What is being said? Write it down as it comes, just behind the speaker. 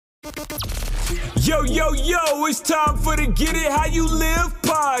Yo, yo, yo, it's time for the Get It How You Live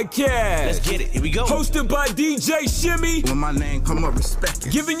podcast. Let's get it, here we go. Hosted by DJ Shimmy. When my name come up, respect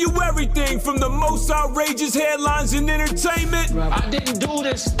it. Giving you everything from the most outrageous headlines in entertainment. I didn't do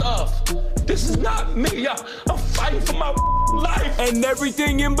this stuff. This is not me. I'm fighting for my life. And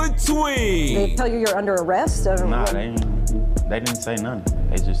everything in between. They tell you you're under arrest? Nah, they didn't say nothing.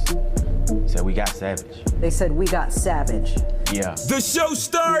 They just said we got Savage. They said we got Savage. Yeah. The show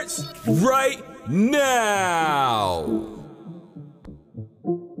starts right now.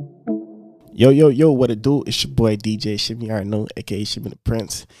 Yo, what it do? It's your boy DJ Shimmy, you already know, aka Shimmy the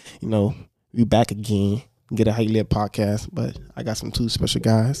Prince. You know, we back again. Get a How You Live podcast, but I got some two special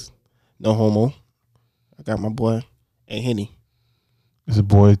guys. No homo. I got my boy, A Henny. It's a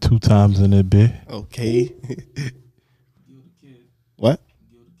boy 2 times in that bit. Okay. What?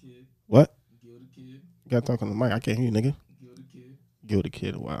 What? You gotta talk on the mic. I can't hear you, nigga. Gil the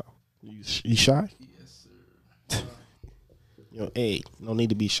Kid. Wow. You shy? Yes, sir. Yo, hey, no need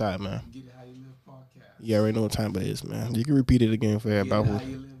to be shy, man. Get It How You Live podcast. You already know what time it is, man. You can repeat it again for everybody. Get It How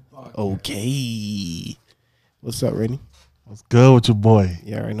You Live podcast. Okay. What's up, Randy? What's good with your boy?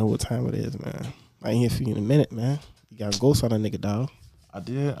 You already know what time it is, man. I ain't here for you in a minute, man. You got ghosts on a nigga, dog. I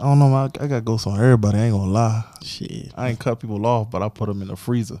did. I don't know. I got ghosts on everybody. I ain't gonna lie. Shit. I ain't cut people off, but I put them in the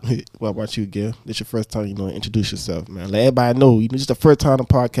freezer. What about you, Gil? This your first time, introduce yourself, man. Let everybody know. This is the first time on the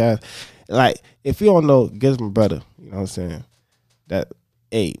podcast. Like, if you don't know, Gil's my brother. You know what I'm saying? That,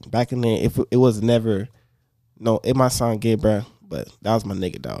 hey, back in there, if it was never, no, it might sound gay, bro, but that was my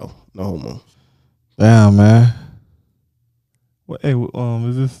nigga, dog. No homo. Damn, man. Well, hey,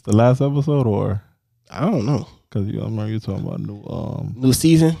 is this the last episode or? I don't know. Cause I remember you talking about new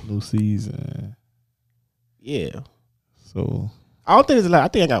season. New season. Yeah. So I don't think it's a lot. I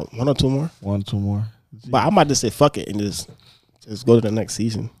think I got 1 or 2 more. 1, 2 more. But I might just say fuck it and just go to the next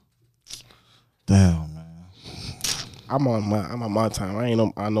season. Damn, man. I'm on my time. I ain't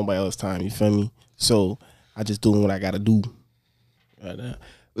on nobody else's time. You feel me? So I just doing what I gotta do. Right now.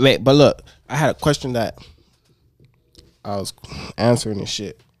 But look, I had a question that I was answering and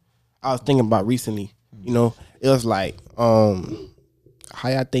shit. I was thinking about recently. It was like, how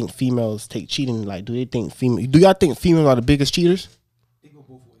y'all think females take cheating? Like, do y'all think females are the biggest cheaters? They go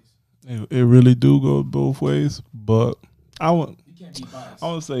both ways. It really do go both ways, but I wouldn't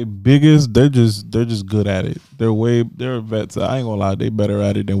say biggest. They're just good at it. They're vets. I ain't gonna lie, they better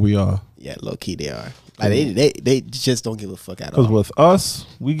at it than we are. Yeah, low key they are. Like they just don't give a fuck at all. Because with us,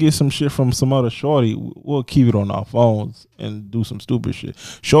 we get some shit from some other shorty, we'll keep it on our phones and do some stupid shit.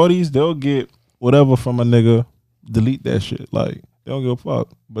 Shorties, they'll get whatever from a nigga, delete that shit. Like, they don't give a fuck,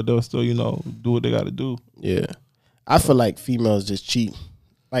 but they'll still, do what they got to do. Yeah, I feel like females just cheat.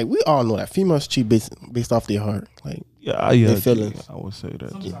 Like, we all know that females cheat based off their heart. Like, their feelings. I would say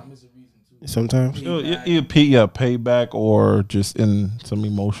that. Sometimes it's a reason too. Sometimes. Either payback or just in some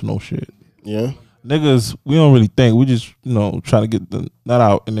emotional shit. Yeah. Niggas, we don't really think. We just, try to get the nut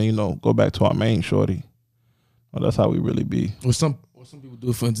out and then, go back to our main shorty. Well, that's how we really be. Or some people do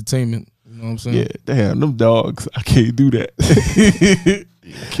it for entertainment. You know what I'm saying? Yeah, damn, them dogs. I can't do that.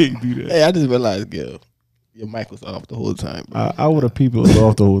 I can't do that. Hey, I just realized, Gil, your mic was off the whole time, bro. I would have people was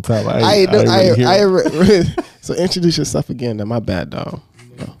off the whole time. So introduce yourself again. Now, my bad, dog.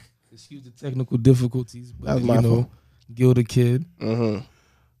 Excuse the technical difficulties, but That was my fault. Gil the Kid. Mm-hmm.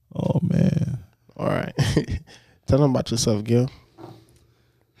 Oh man. All right. Tell them about yourself, Gil.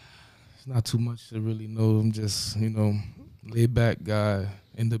 It's not too much to really know. I'm just, laid back guy,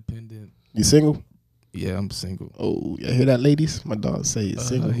 independent. You single? Yeah, I'm single. Oh, you hear that, ladies? My dog say he's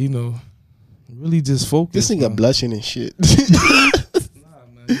single. Really just focus. This nigga blushing and shit. Nah,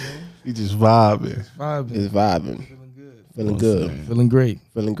 man. He just vibing. He's vibing. Feeling good. Feeling good. Feeling great.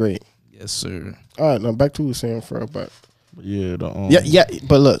 Feeling great. Yes, sir. All right, now back to what we were saying for about. Yeah, Yeah,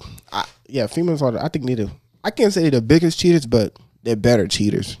 but look, females are. I think I can't say they're the biggest cheaters, but they're better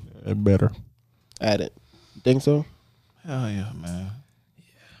cheaters. They're better at it. You think so? Hell yeah, man. Yeah,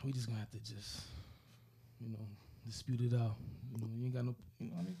 we just gonna have to just, dispute it out. You ain't got no.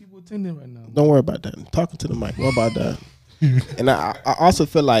 How many people attending right now? Don't worry about that. I'm talking to the mic. What about that? And I also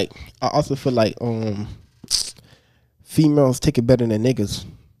feel like females take it better than niggas.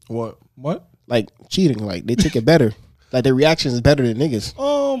 What? Like cheating, like they take it better. Like their reaction is better than niggas.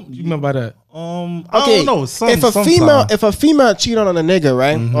 You remember that? I don't know. If a female cheat on a nigga,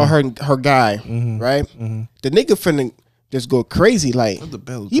 right, or her guy, right, the nigga finna just go crazy. Like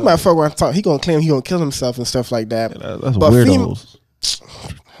he might fuck around, talk. He gonna claim he gonna kill himself and stuff like that. Yeah, that's but weirdos.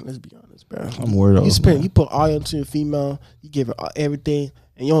 Let's be honest, bro. I'm weirdos. You put all into a female. You give her everything,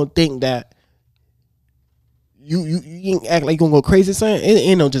 and you don't think that you ain't act like you gonna go crazy, son. It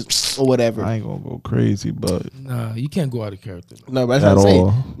ain't no just or whatever. I ain't gonna go crazy, but Nah, you can't go out of character. No, but that's At what I'm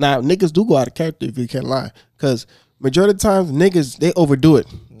all. saying. Now niggas do go out of character if you can't lie, because majority of the times niggas they overdo it.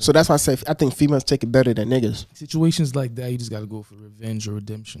 So that's why I say I think females take it better than niggas. Situations like that, you just gotta go for revenge or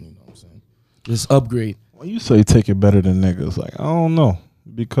redemption. You know what I'm saying? Just upgrade. when you say take it better than niggas, like I don't know,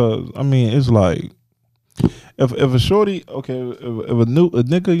 because I mean it's like if a shorty, okay, if a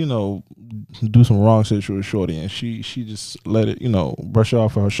nigga, you know, do some wrong shit to a shorty and she just let it, you know, brush it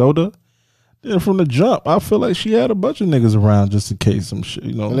off her shoulder, then from the jump, I feel like she had a bunch of niggas around just in case some shit,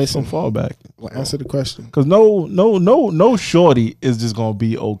 you know, Listen. some fallback. Well, answer the question. Cause no shorty is just gonna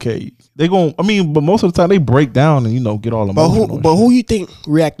be okay. They gon' I mean, but most of the time they break down and you know get all emotional. But who you think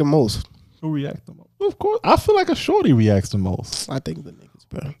react the most? Who react the most? Of course, I feel like a shorty reacts the most. I think the niggas,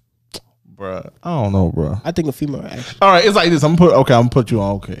 bro. Bruh, I don't know, bruh. I think a female actually. All right, it's like this. I'm gonna put you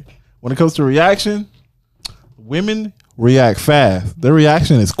on. Okay, when it comes to reaction, women react fast. Their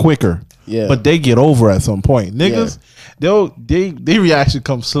reaction is quicker. Yeah. but they get over at some point. Niggas, they reaction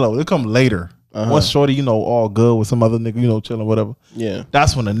comes slow. They come later. Once shorty, you know, all good with some other nigga, you know, chilling, whatever. Yeah.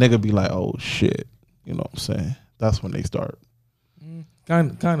 That's when the nigga be like, oh shit. You know what I'm saying? That's when they start.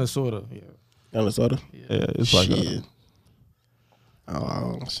 Kind of, sort of. Yeah. Minnesota. Yeah, it's like Shit. Shit.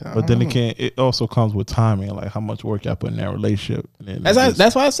 but then it also comes with timing, like how much work I put in that relationship. And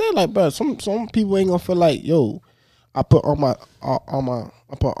That's why I said, like, bro, some people ain't gonna feel like, yo, I put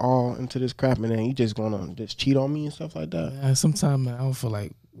all into this crap, and then you just gonna just cheat on me and stuff like that. And sometimes, man, I don't feel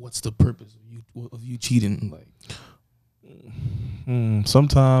like, what's the purpose of you cheating? Like,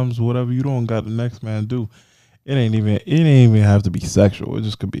 sometimes whatever you don't got the next man do, it ain't even have to be sexual. It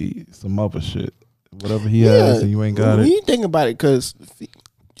just could be some other shit. Whatever he has and you ain't got when it. you think about it, because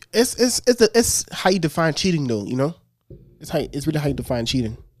it's how you define cheating, though. You know, it's really how you define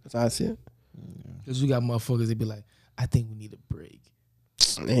cheating. That's how I see it. because you got motherfuckers that be like, I think we need a break.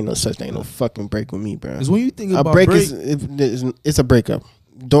 There ain't no such thing, no fucking break with me, bro. Because when you think A about break break, it's a breakup.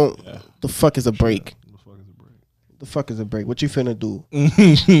 The fuck is a break? The fuck is a break? What you finna do?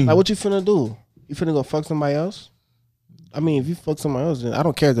 Like, what you finna do? You finna go fuck somebody else? I mean, if you fuck somebody else, then I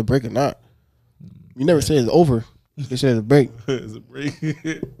don't care if it's a break or not. You never say it's over. You say it's a break. It's a break.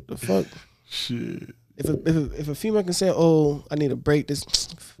 The fuck? Shit. If a female can say, "Oh, I need a break," this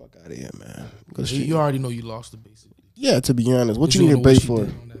fuck out of here, man. Because you already know you lost it, basically. yeah, to be honest, what you don't need a know break she for?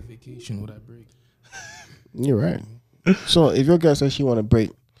 did on that vacation or that break. You're right. So if your girl says she want a break,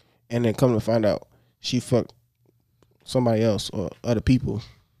 and then come to find out she fucked somebody else or other people,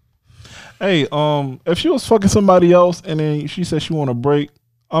 Hey, if she was fucking somebody else and then she said she want to break,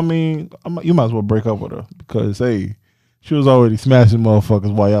 I mean, you might as well break up with her because hey, she was already smashing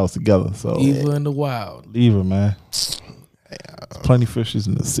motherfuckers while y'all was together. So Eva in the wild. leave her, man. There's plenty fishes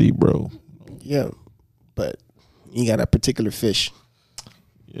in the sea, bro. yeah, but you got a particular fish.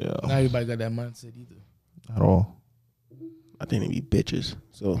 Yeah, Not everybody got that mindset either. at all. I think they be bitches.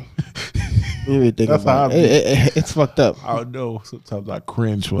 So you really think That's about how I it. It's fucked up. I don't know. Sometimes I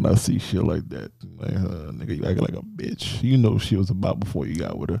cringe when I see shit like that. Like, nigga, you acting like a bitch. You know what she was about before you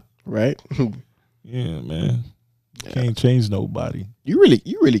got with her. Right? Yeah, man. You can't change nobody. You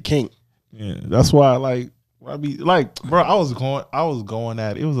really can't. Yeah, that's why I be like, bro, I was going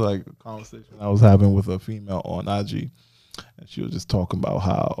at it. It was like a conversation I was having with a female on IG, and she was just talking about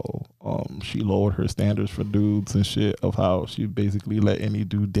how she lowered her standards for dudes and shit, of how she basically let any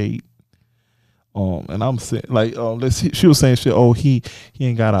dude date. And I'm saying like, she was saying shit. Oh, he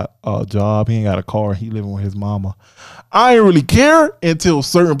ain't got a job, he ain't got a car, he living with his mama. I ain't really care until a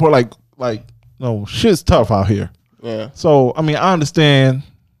certain point. Like no, shit's tough out here. Yeah. So I mean, I understand.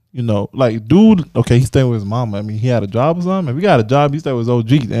 You know, like, dude, okay, he staying with his mama. I mean, he had a job or something. If he got a job, he stay with his OG,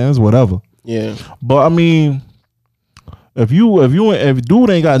 and it's whatever. Yeah. But I mean, if dude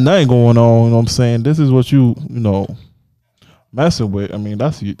ain't got nothing going on, you know what I'm saying? This is what you know, messing with. I mean,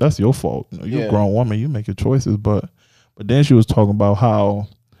 that's your fault. You know, you're a grown woman, you make your choices. But then she was talking about how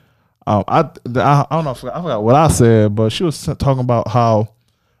I don't know, I forgot what I said, but she was talking about how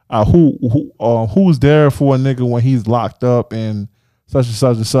who's there for a nigga when he's locked up and such and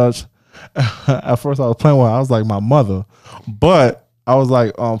such and such. At first I was playing with her. I was like, my mother. But I was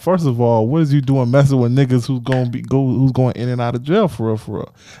like, first of all, what is you doing messing with niggas who's going in and out of jail for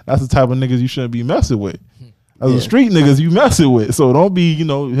real? That's the type of niggas you shouldn't be messing with. As a street niggas you messing with. So don't be, you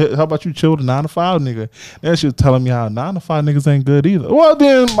know, how about you chill the 9 to 5 nigga? Then she was telling me how 9 to 5 niggas ain't good either. Well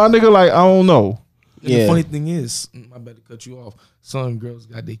then my nigga like, I don't know. And the funny thing is, I better cut you off. Some girls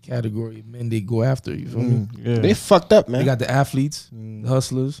got their category of men they go after. You feel me? Yeah. They fucked up, man. They got the athletes, the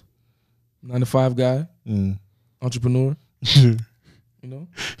hustlers, 9 to 5 guy, entrepreneur. You know,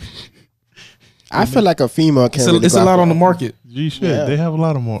 I feel like a female can. It's a lot on the market. G shit. Yeah. They have a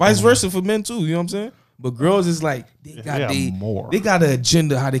lot of more. Vice versa for men too. You know what I'm saying? But girls is like they got more. They got an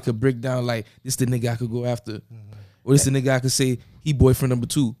agenda how they could break down like this the nigga I could go after, or this the nigga I could say he boyfriend number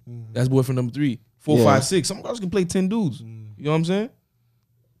 2, that's boyfriend number 3, 4, 5, 6. Some girls can play 10 dudes. You know what I'm saying?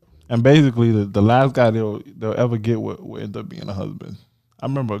 And basically, the last guy they'll ever get will end up being a husband. I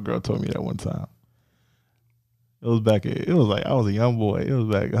remember a girl told me that one time. It was like I was a young boy. It was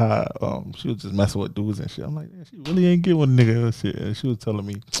back she was just messing with dudes and shit. I'm like, man, she really ain't get one nigga and shit. And she was telling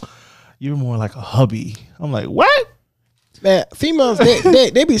me, you're more like a hubby. I'm like, what? Man, females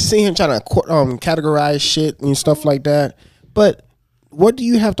they be seeing him trying to categorize shit and stuff like that. But what do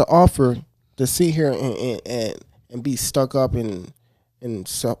you have to offer to sit here and be stuck up and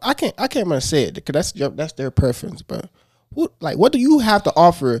so I can't even say it because that's their preference. But what do you have to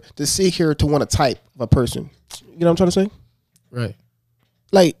offer to sit here to want a type of a person? You know what I'm trying to say? Right.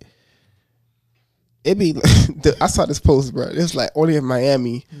 Like it be. I saw this post, bro. It's like only in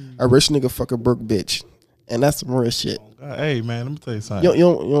Miami a rich nigga fuck a broke bitch, and that's some real shit. Hey man, let me tell you something. You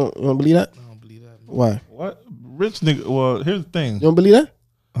don't believe that? I don't believe that. Why? What rich nigga? Well, here's the thing. You don't believe that?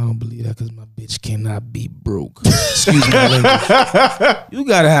 I don't believe that because my bitch cannot be broke. Excuse me, language. You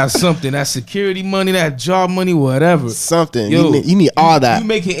gotta have something. That security money, that job money, whatever. Something. Yo, you need all that. You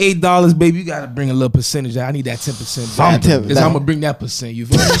making $8, baby. You gotta bring a little percentage. I need that 10% back. Something. Because I'm gonna bring that percent. You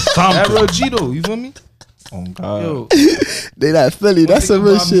feel me? That real G though. You feel me? Oh God. Yo, They not Philly. That's some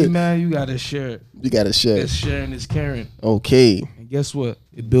real shit. Man, you gotta share it. You gotta share. Because sharing is caring. Okay. And guess what?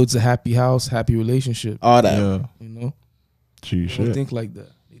 It builds a happy house, happy relationship. All that. Yeah. You know? Gee, They don't shit. think like that.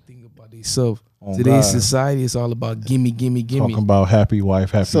 They think about themselves. Oh, Today's God. society is all about gimme, gimme, gimme. Talking about happy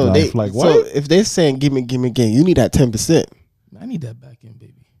wife, happy So life. Like what? So if they're saying give me, you need that 10%. I need that back end,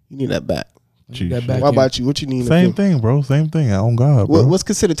 baby. You need that back. I Gee, need that shit. back What end. about you? What you need? Same thing, bro. Same thing. Oh God, bro. What's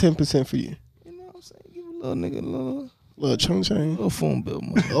considered 10% for you? You know what I'm saying? Give a little nigga a Little chung chung. little phone bill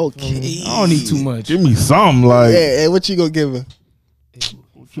money. Okay. I don't need too much. Give me something like. Yeah. Hey, what you gonna give her?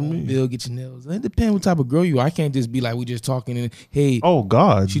 What you mean? Bill, get your nails. It depends what type of girl you are. I can't just be like we just talking and hey. Oh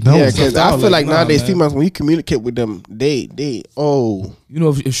God. She- No. Yeah, so because I style, feel like nah, nowadays man. females when you communicate with them, they You know,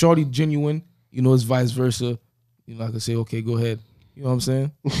 if Shorty genuine, you know, it's vice versa. You know, I could say, okay, go ahead. You know what I'm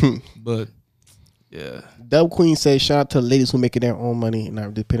saying? But yeah, Dub Queen says, shout out to the ladies who making their own money and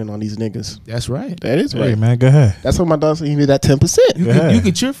not depending on these niggas. that's right. That is Hey right. man, go ahead. That's what my dog said. You need that 10%. Yeah. You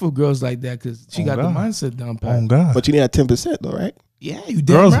can cheer for girls like that because she Oh, got the God. mindset down pat. Oh God. But you need that 10% though, right? Yeah, you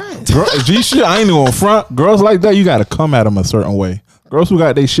damn Girls, right. G shit. I ain't even on front. Girls like that, you gotta come at them a certain way. Girls who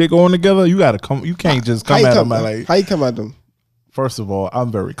got their shit going together, you gotta come. You can't just come at them like. How you come at them? First of all,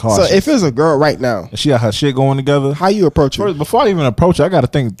 I'm very So cautious. if it's a girl right now, and she got her shit going together, how you approach her? first, before I even approach her, I gotta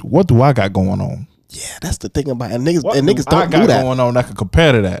think, what do I got going on? Yeah, that's the thing about it. And niggas, What and niggas do I don't got do that. going on that can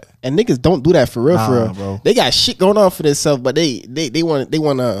compare to that? And niggas don't do that for real, for Nah, real. bro. They got shit going on for themselves, but they want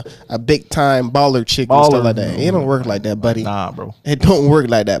a big time baller chick and Baller, stuff like that. no, It don't work like that, buddy. Nah, bro. It don't work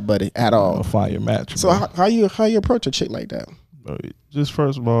like that, buddy, at I'll all. find your match. So bro. how you approach a chick like that? Bro, just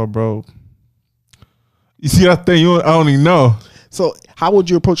first of all, bro. You see that thing? I don't even know. So how would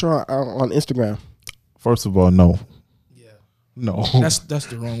you approach her on Instagram? First of all, no. Yeah, No. that's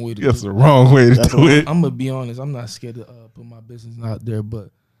the wrong way to That's do the it. wrong way to do it. I'm gonna be honest. I'm not scared to put my business out there, but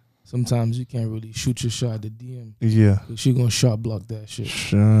sometimes you can't really shoot your shot at the DM. Yeah. Cause she gonna shot block that shit.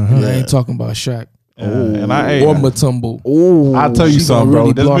 Sure. And I ain't talking about Shaq And I or ain't. Matumbo. Oh, I'll tell you She something,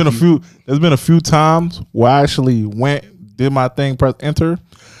 gonna bro. really There's been a few times where I actually went, did my thing, press enter.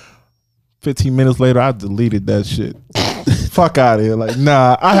 15 minutes later, I deleted that shit. Fuck out of here. Like,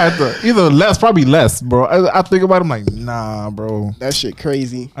 nah, I had to either less, probably less, bro. I think about it, I'm like, nah, bro. that shit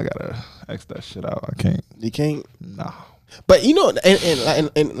crazy. I gotta X that shit out. I can't. You can't. Nah. But you know,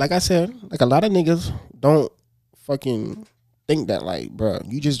 and like I said, like a lot of niggas don't fucking think that, like, bro,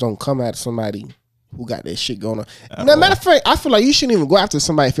 you just don't come at somebody who got that shit going on. No, matter of fact, I feel like you shouldn't even go after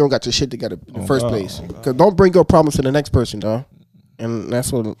somebody if you don't got your shit together in the first place. Because don't bring your problems to the next person, dog. And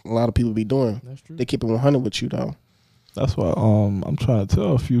that's what a lot of people be doing. That's true. They keep it 100 with you, dog. That's why I'm trying to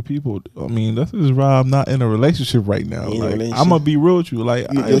tell a few people. I mean, this is why I'm not in a relationship right now. You in a Like, relationship. I'm gonna be real with you. Like,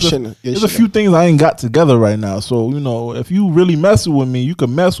 there's a few things I ain't got together right now. So you know, if you really messing with me, you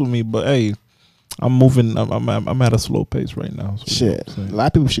can mess with me. But hey, I'm moving. I'm at a slow pace right now. So, you know Shit, what I'm a saying? lot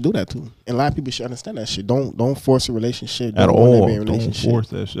of people should do that too, and a lot of people should understand that shit. Don't force a relationship At Don't want to all. be in a Don't relationship. force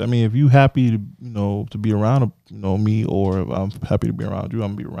that shit. I mean, if you happy to to be around me, or if I'm happy to be around you,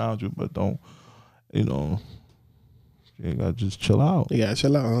 I'm gonna be around you. But don't you gotta just chill out. Yeah,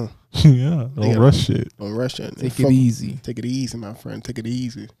 chill out, huh? Yeah, don't rush shit. Don't rush it. Take it easy. Take it easy, my friend. Take it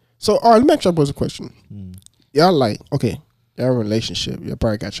easy. So, all right, let me ask y'all boys a question. Y'all like, okay, you're in a relationship. You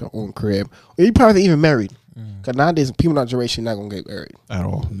probably got your own crib, or you probably even married. Cause nowadays people in our generation not gonna get married At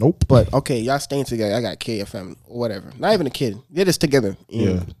all. Nope. But okay, y'all staying together. I got a kid, a family, or whatever. Not even a kid. You're just together.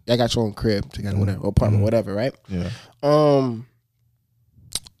 Yeah. Y'all got your own crib together, whatever, apartment, whatever, right? Yeah.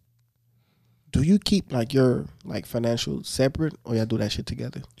 Do you keep like your like financial separate, or y'all do that shit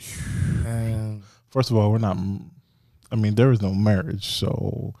together? First of all, we're not. I mean, there is no marriage,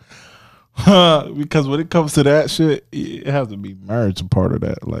 so because when it comes to that shit, it has to be marriage a part of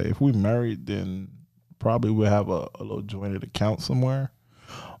that. Like if we married, then probably we'll have a little jointed account somewhere.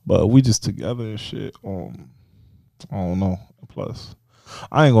 But we just together and shit. I don't know. Plus,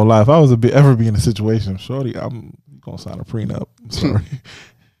 I ain't gonna lie. If I was ever be in a situation, shorty, I'm gonna sign a prenup. I'm sorry.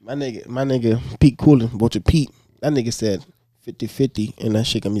 My nigga, Pete Coolin, Butcher Pete. That nigga said 50-50, and that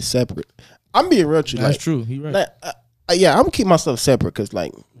shit gonna be separate. I'm being real with you. That's like, true. He right. Like, yeah, I'm gonna keep myself separate because,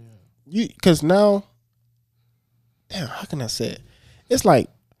 like, because now, damn, how can I say it? It's like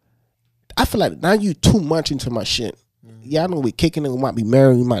I feel like now you too much into my shit. Yeah, I know we kicking it. We might be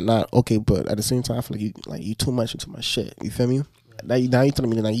married. We might not. Okay, but at the same time, I feel like you too much into my shit. You feel me? Now you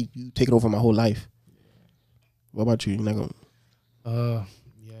telling me that you take it over my whole life. What about you? You're not gonna.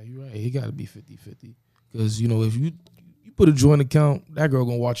 Yeah, you're right. It got to be 50-50 because if you put a joint account, that girl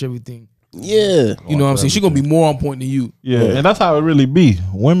gonna watch everything. Yeah, you know what I'm saying. She gonna be more on point than you. Yeah, and that's how it really be.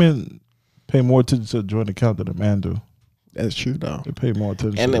 Women pay more attention to a joint account than a man do. That's true though. They pay more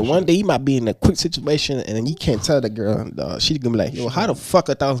attention. And to then one day you might be in a quick situation, and then you can't tell the girl. She's gonna be like, "Yo, how the fuck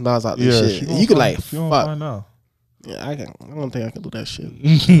 $1,000 out this shit?" And you can like, "Fuck." Find out. Yeah, I don't think I can do that shit.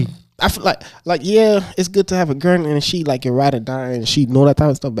 I feel like yeah, it's good to have a girl and she like your ride or die and she know that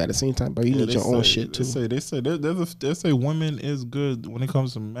type of stuff. But at the same time, bro, you need your own shit too. They say women is good when it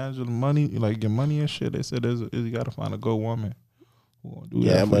comes to managing money, like your money and shit. They said you got to find a good woman who gonna do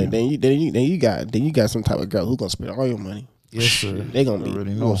that. Yeah, but you. then you got some type of girl who gonna spend all your money. Yes, sir. They gonna be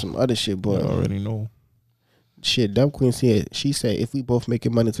doing some other shit, but I already know. Shit, Dumb Queen said. She said if we both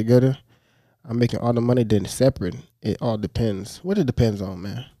making money together, I'm making all the money. Then separate, it all depends. What it depends on,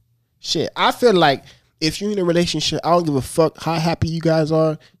 man. Shit, I feel like if you're in a relationship, I don't give a fuck how happy you guys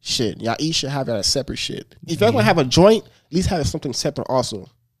are. Shit, y'all each should have that separate shit. If y'all gonna have a joint, at least have something separate also.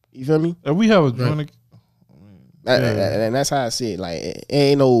 You feel me? If we have a joint, and that's how I see it. Like, it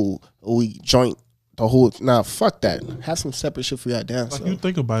ain't no we joint the whole. Nah, fuck that. Have some separate shit for y'all damn like self. you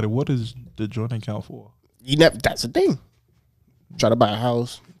think about it, what is the joint account for? You never. That's the thing. Try to buy a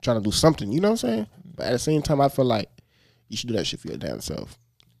house, trying to do something. You know what I'm saying? But at the same time, I feel like you should do that shit for your damn self.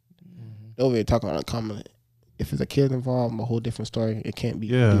 Over here talking about uncommon. If there's a kid involved, a whole different story. It can't be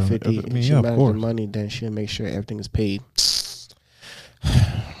 50-50. If she manages the money, then she'll make sure everything is paid.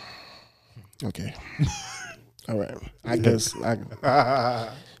 Okay. All right. I guess.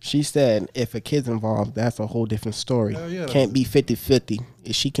 She said if a kid's involved, that's a whole different story. Can't be 50-50.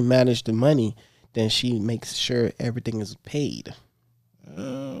 If she can manage the money, then she makes sure everything is paid.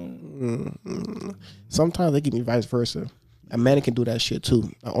 Sometimes they give me vice versa. A man can do that shit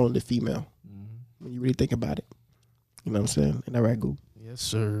too, not only the female. When you really think about it. You know what I'm saying? Ain't that right, Goo? Yes,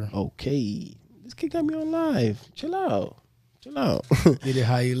 sir. Okay. This kid got me on live. Chill out. Get It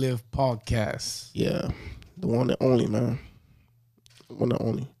How You Live podcast. Yeah. The one and only, man. The one and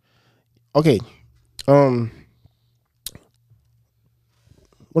only. Okay. When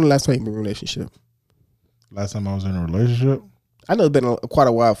the last time you been in a relationship? Last time I was in a relationship? I know it's been quite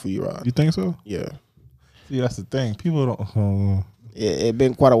a while for you, Rod. You think so? Yeah. See, that's the thing. People don't. It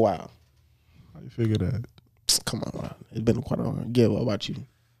been quite a while. How you figure that? Come on, Rod. It's been quite a while. Yeah, what about you?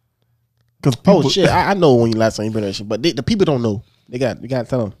 Because shit, I know when you last time you been in a relationship, but the people don't know. You got to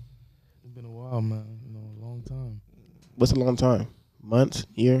tell them. It's been a while, man. A long time. What's a long time? Months?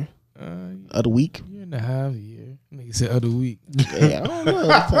 Year? Other week? Year and a half, year. Nigga said other week. Yeah, I don't know.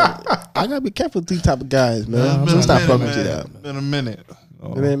 I gotta be careful with these type of guys, man. I'm stop fucking with you now. Been a minute.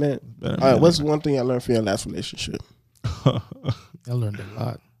 Been a minute. All right, what's one thing I learned from your last relationship? I learned a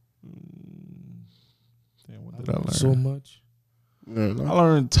lot. Damn, what did I learn? So much. I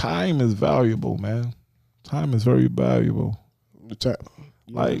learned time is valuable, man. Time is very valuable.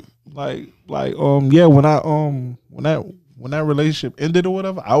 Like, yeah. When that relationship ended or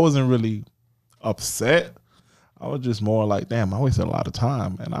whatever, I wasn't really upset. I was just more like, damn, I wasted a lot of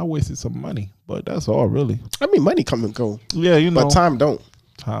time and I wasted some money, but that's all really. I mean, money come and go. Yeah, you know, but time don't.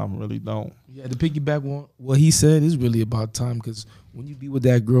 Time really don't. Yeah, to piggyback on what he said, is really about time because when you be with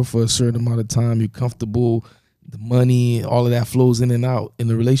that girl for a certain amount of time, you're comfortable. The money, all of that flows in and out in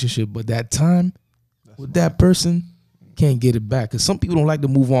the relationship. But that time with that person can't get it back. Because some people don't like to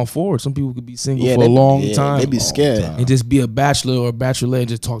move on forward. Some people could be single for they a be- long yeah, time. They be scared. and just be a bachelor or a bachelorette and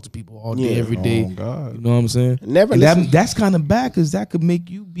just talk to people all day, every day. Oh, God. You know what I'm saying? Never And listen. that's kind of bad because that could make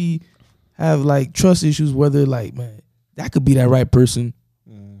you have like trust issues. Whether like, man, that could be that right person.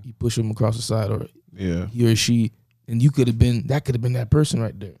 You push them across the side, or Yeah. he or she, and you could have been that person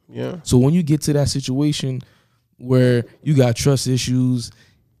right there. Yeah. So when you get to that situation where you got trust issues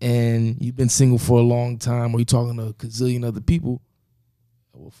and you've been single for a long time, or you're talking to a gazillion other people,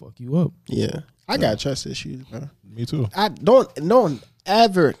 that will fuck you up. Yeah. I got trust issues, bro. Me too. I don't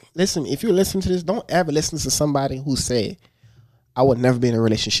ever listen. If you listen to this, don't ever listen to somebody who said, I would never be in a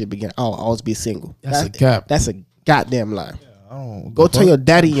relationship again. I'll always be single. That's a cap. That's a goddamn lie. I don't Go tell your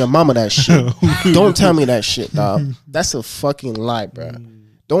daddy and your mama that shit. Don't tell me that shit, dog. That's a fucking lie, bro.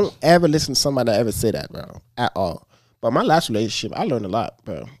 Don't ever listen to somebody that ever say that, bro, at all. But my last relationship, I learned a lot,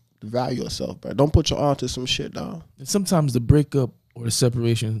 bro. To value yourself, bro. Don't put your arm to some shit, dog. And sometimes the breakup or the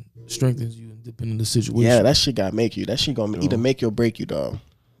separation strengthens you depending on the situation. Yeah, that shit gotta make you. That shit gonna either make you or break you, dog.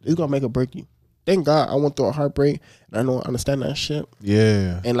 It's gonna make or break you. Thank God I went through a heartbreak and I don't understand that shit.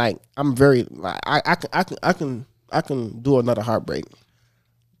 Yeah. And like I'm very like I can do another heartbreak.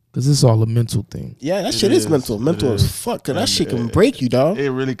 Because it's all a mental thing. Yeah, that shit is mental. Mental as fuck. Cause that shit can break you, dog.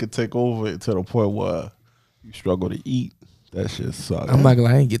 It really could take over to the point where you struggle to eat. That shit sucks. I'm not gonna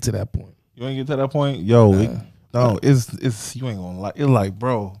lie, I ain't get to that point. You ain't get to that point? Yo, no, it's you ain't gonna lie. It's like,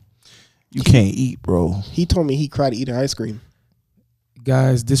 bro, you can't eat, bro. He told me he cried eating ice cream.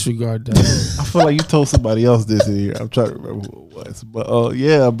 Guys, disregard that. I feel like you told somebody else this in here. I'm trying to remember who it was. But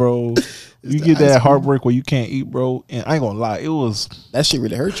yeah, bro. You get that heartbreak where you can't eat, bro. And I ain't gonna lie, it was That shit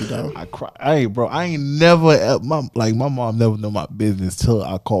really hurt you, dog. I cry. Hey, bro, I ain't never my mom never knew my business till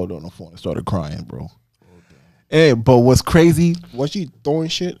I called her on the phone and started crying, bro. Hey, but what's crazy? Was you throwing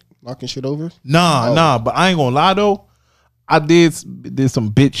shit, knocking shit over? Nah. But I ain't gonna lie though. I did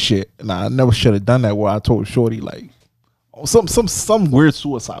some bitch shit, and I never should have done that. Where I told Shorty like some weird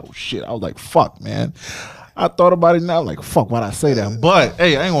suicidal shit. I was like, fuck, man. I thought about it now, like, fuck, why'd I say that? But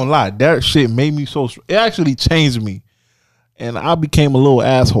hey, I ain't gonna lie, that shit made me so. It actually changed me, and I became a little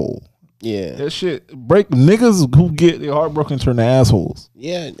asshole. Yeah. That shit break niggas who get their heart broken turn to assholes.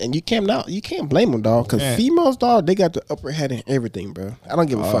 Yeah, and you can't blame them, dog. Because females, dog, they got the upper hand in everything, bro. I don't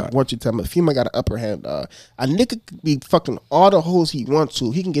give a fuck what you tell me. Female got the upper hand, dog. A nigga could be fucking all the hoes he wants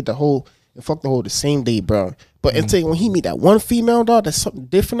to. He can get the hoe and fuck the hoe the same day, bro. But until when he meet that one female, dog, that's something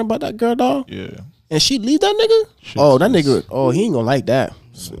different about that girl, dog. Yeah. And she leave that nigga. That nigga. He ain't gonna like that.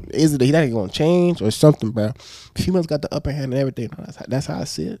 So is it that ain't gonna change or something, bro? Females got the upper hand and everything. That's how I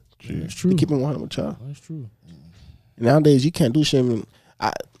see it. That's true. To keep it 100 with y'all. That's true. Nowadays, you can't do shit. Now,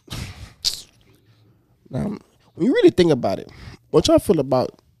 when you really think about it, what y'all feel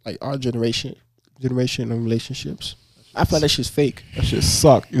about like our generation of relationships? I feel like that shit's fake. That shit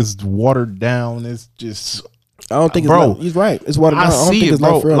suck. It's watered down. It's just. I don't think Bro, he's right. It's watered down. I don't see think it, it's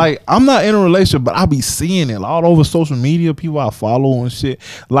bro. not for real. Like, I'm not in a relationship, but I be seeing it all over social media. People I follow and shit.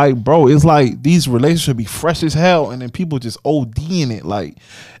 Like, bro, it's like these relationships be fresh as hell, and then people just ODing it. Like,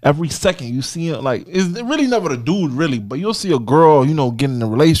 every second you see it. Like, it's really never the dude, really, but you'll see a girl, getting in a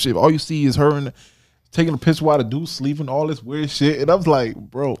relationship. All you see is her taking a picture while the dude's sleeping, all this weird shit. And I was like,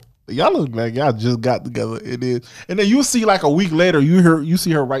 bro, y'all look like y'all just got together. It is, and then you see like a week later, you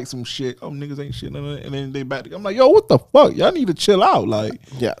see her write some shit. Oh, niggas ain't shit, and then they back together. I'm like, yo, what the fuck? Y'all need to chill out. Like,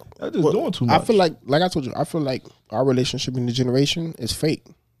 yeah, y'all just doing too much. I feel like I told you, I feel like our relationship in the generation is fake.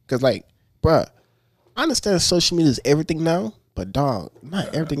 Cause like, bruh, I understand social media is everything now, but dog,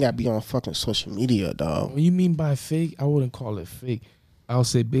 not everything gotta be on fucking social media, dog. What you mean by fake? I wouldn't call it fake. I would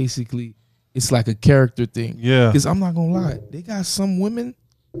say basically it's like a character thing. Yeah. Because I'm not gonna lie, they got some women.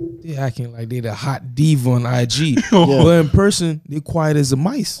 They acting like they the hot diva on IG, but in person they quiet as a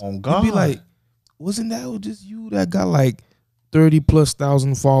mice. Oh God! You be like, wasn't that just you that got like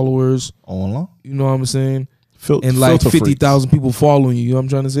 30,000+ followers? Oh, you know what I'm saying? And like 50,000 people following you. You know what I'm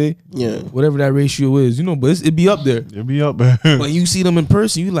trying to say? Yeah. Whatever that ratio is, but it be up there. It be up there. But you see them in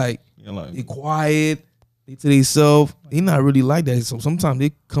person, you like they quiet, they to themselves. They not really like that. So sometimes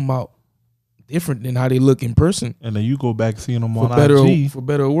they come out different than how they look in person. And then you go back seeing them on IG. IG. For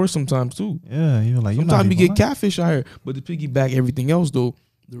better or worse sometimes too. Yeah, you're like, sometimes you get catfish out here. But to piggyback everything else though,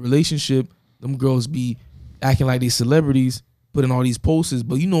 the relationship, them girls be acting like they celebrities, putting all these posters.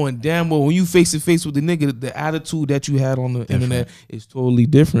 But and damn well when you face to face with the nigga, the attitude that you had on the internet is totally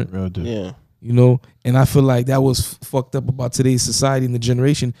different. Real different. Yeah. And I feel like that was fucked up about today's society and the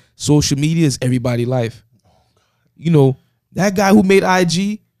generation. Social media is everybody's life. That guy who made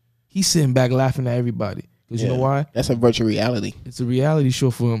IG, he's sitting back laughing at everybody. Because you know why? That's a virtual reality. It's a reality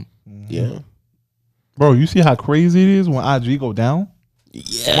show for him. Yeah. Bro, you see how crazy it is when IG go down?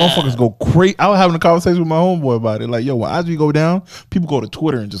 Yeah. Motherfuckers go crazy. I was having a conversation with my homeboy about it. Like, yo, when IG go down, people go to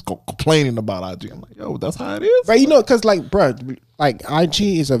Twitter and just go complaining about IG. I'm like, yo, that's how it is. Right, you know, because like, bro, like IG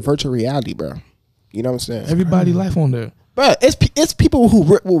is a virtual reality, bro. You know what I'm saying? Everybody life on there. Bro, it's people who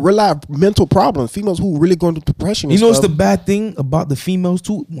will really have mental problems. Females who really going through depression. You And know what's the stuff. bad thing about the females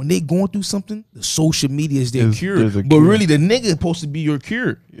too? When they going through something, the social media is their cure. there's a But cure. really, the nigga is supposed to be your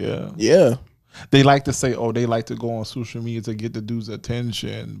cure. Yeah. Yeah. They like to say, oh, they like to go on social media to get the dude's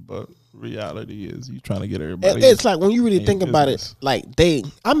attention. But reality is you trying to get everybody. It's like when you really in think your about business. it, like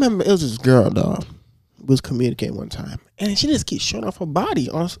I remember it was this girl, dog, was communicating one time, and she just keeps showing off her body.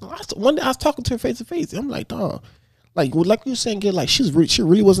 One day I was talking to her face to face. I'm like, dog, like you saying, get like she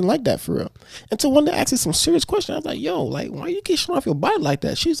really wasn't like that for real. Until one day I asked her some serious question. I was like, yo, like why you keep showing off your body like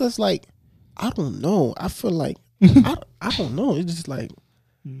that? She's just like, I don't know. I feel like I don't know. It's just like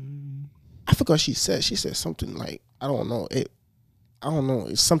I forgot she said something like I don't know. I don't know.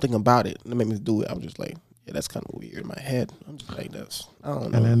 It's something about it that made me do it. I was just like, yeah, that's kind of weird in my head. I'm just like, I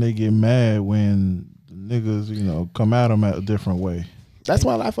don't know. And then they get mad when the niggas, you know, come at them at a different way. That's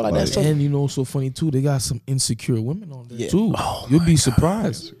why I feel like that's so. And you know, so funny too. They got some insecure women on there Yeah. too. Oh, You'll be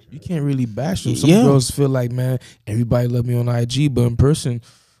surprised. You can't really bash them. Some Yeah. girls feel like, man, everybody love me on IG, but in person,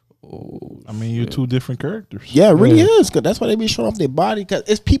 I mean, you're two different characters. Yeah, it really is. Cause that's why they be showing off their body. Cause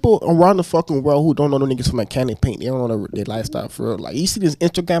it's people around the fucking world who don't know the niggas from mechanic paint. They don't know their lifestyle for real. Like you see these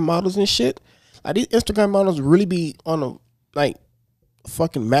Instagram models and shit. Like these Instagram models really be on a like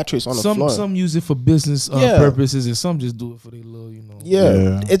fucking mattress on the floor. some use it for business Yeah. purposes, and some just do it for their little, you know.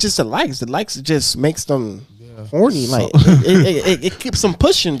 Yeah. It's just the likes. The likes just makes them horny. Like it keeps them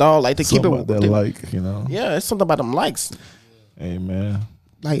pushing, dog. Like to keep Something it. about that like, you know. Yeah, it's something about them likes. Hey man,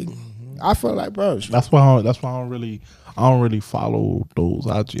 Like I feel like, bro. that's why I don't really follow those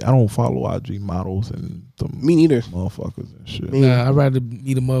IG. I don't follow IG models and them Me neither. motherfuckers and shit. Nah, I'd rather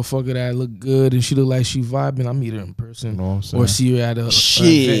meet a motherfucker that look good and she look like she vibing. I meet her in person, You know what I'm saying? or see her at a Shit.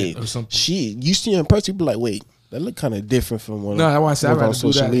 event or something. Shit. You see her in person, you be like, wait, that look kind of different from what No, that's why I said I'd what's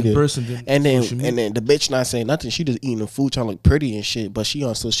rather do that in person than And then social media. and then the bitch not saying nothing. She just eating the food, trying to look pretty and shit. But she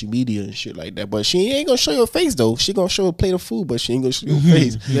on social media and shit like that. But she ain't gonna show your face though. She gonna show a plate of food, but she ain't gonna show your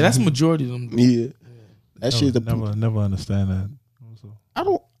face. Yeah, that's majority of them. Yeah, that shit's the. never understand that. I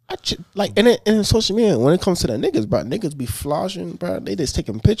don't. Like and in social media when it comes to the niggas, bro, niggas be flossing, bro. They just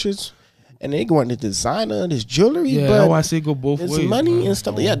taking pictures, and they going to designer, this jewelry, Yeah, bro. that's why I say go both There's ways. money man. and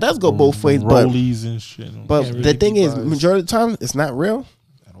stuff. Yeah, it does go both ways, but Rollies and shit. But Can't the really thing be is, biased. majority of the time, it's not real.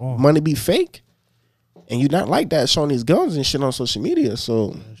 At all. Money be fake, and you not like that showing these guns and shit on social media.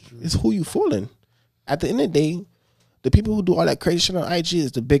 So it's who you fooling. At the end of the day, the people who do all that crazy shit on IG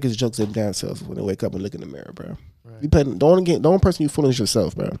is the biggest jokes of damn self when they wake up and look in the mirror, bro. You put the only person you fooling is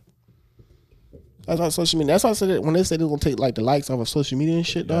yourself, bro. That's why social media. That's why I said that when they say they're gonna take like the likes off of social media and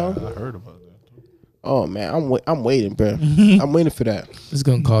shit, dog. I heard about that. Oh man, I'm waiting, bro. I'm waiting for that. It's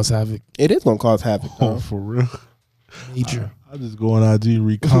gonna cause havoc. It is gonna cause havoc, Oh, dog. for real. Major. I just go on IG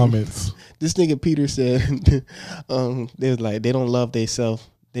read comments. This nigga Peter said, they was like they don't love themselves.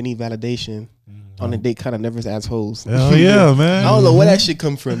 They need validation. On a date, kind of nervous assholes. Hell yeah, man. I don't know where that shit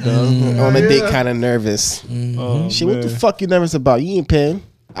come from, dog. On a date, kind of nervous. Oh, Shit, what the man. fuck you nervous about? You ain't paying.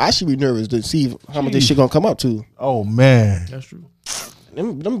 I should be nervous to see how much this shit gonna come up to. Oh man. That's true.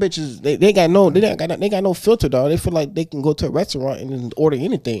 Them bitches, they got no filter, dog. They feel like they can go to a restaurant and then order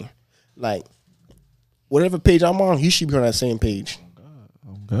anything. Like whatever page I'm on, you should be on that same page.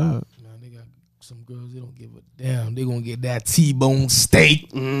 Oh God. Nah, they got some girls. They don't give a damn. They gonna get that T-bone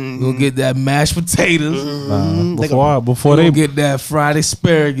steak. Gonna get that mashed potatoes. Before They they gonna get that fried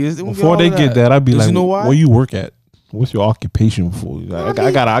asparagus. They gonna before all they of get that, I'd be 'Cause like, you know why? where you work at? What's your occupation for? Like, I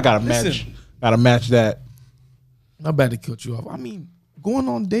gotta match. listen. Gotta match that. I'm about to cut you off. I mean, going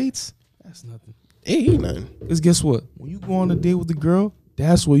on dates, that's nothing. It ain't nothing. Because guess what? When you go on a date with the girl,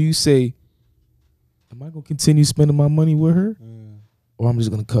 that's where you say, am I going to continue spending my money with her? Or I'm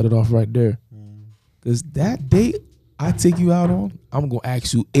just going to cut it off right there? Because that date I take you out on, I'm going to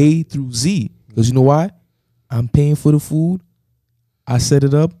ask you A through Z. Because you know why? I'm paying for the food. I set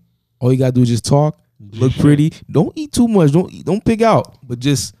it up. All you got to do is just talk, look pretty. Don't eat too much. Don't pig out. But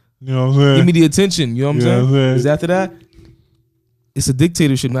just You know what I'm saying? give me the attention. You know what I'm You know saying? what I'm saying? Because after that, it's a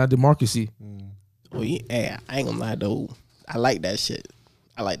dictatorship, not a democracy. Well, yeah, I ain't gonna lie though. I like that shit.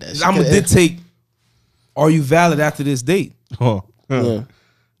 I like that shit. I'm gonna dictate. Are you valid after this date? Oh. Yeah,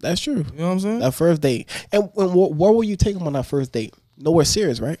 that's true. You know what I'm saying? That first date. And where will you take him on that first date? Nowhere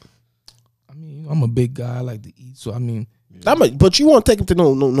serious, right? I mean, you know, I'm a big guy. I like to eat, so I mean, But you won't take him to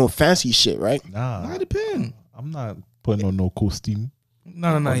no fancy shit, right? Nah, I depend. I'm not putting on no costume.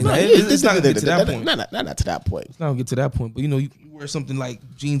 No. It's not gonna get to that point. Not to that point. It's not gonna get to that point. But you wear something like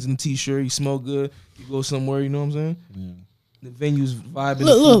jeans and a t-shirt. You smell good. You go somewhere. You know what I'm saying? Yeah. The venue's vibing.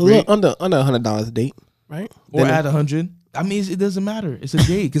 Look, under $100 a date, right? Or at 100. I mean, it doesn't matter. It's a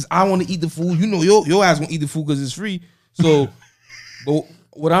date because I want to eat the food. You know, your ass gonna eat the food because it's free. So, but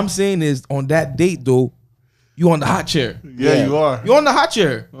what I'm saying is, on that date though, you on the hot chair. Yeah, you are. You're on the hot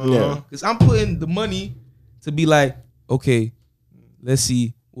chair. Yeah. Because I'm putting the money to be like, okay, let's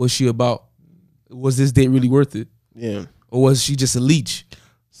see what she about. Was this date really worth it? Yeah. Or was she just a leech?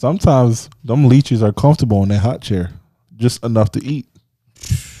 Sometimes them leeches are comfortable in that hot chair, just enough to eat.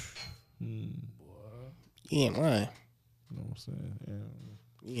 You ain't lying. You know what I'm saying?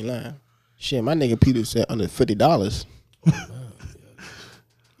 Yeah. You ain't lying. Shit, my nigga Peter said under $50.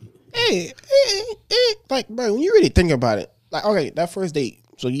 Hey, like, bro, when you really think about it, like, okay, that first date,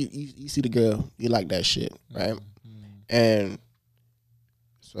 so you see the girl, you like that shit, right? And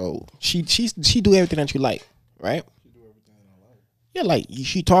so she do everything that you like, right? Yeah, like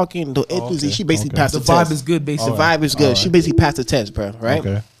she talking, she basically passed the test. The vibe is good, basically. The vibe is good. She basically passed the test, bro, right?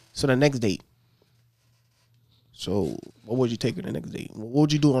 Okay. So the next date. So what would you take on the next date? What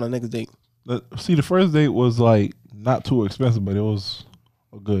would you do on the next date? See, the first date was like not too expensive, but it was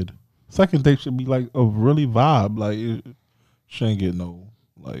a good. Second date should be like a really vibe. Like she ain't get no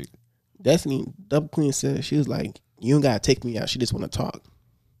like. Destiny Double Queen said she was like, you don't gotta take me out. She just want to talk.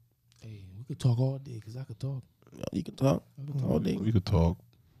 Hey, we could talk all day because I could talk. You can talk all day. We could talk.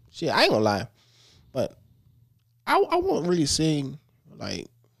 Shit, I ain't gonna lie, but I won't really say like,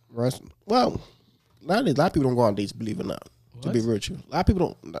 well, nowadays a lot of people don't go on dates, believe it or not. What? To be virtual, a lot of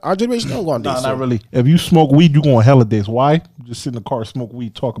people don't. Our generation don't go on dates. Nah, not really. If you smoke weed, you go on hella dates. Why? Just sit in the car, smoke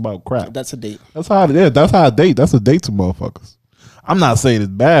weed, talk about crap. That's a date. That's how it is. That's how a date. That's a date to motherfuckers. I'm not saying it's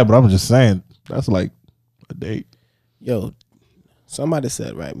bad, but I'm just saying that's like a date. Yo, somebody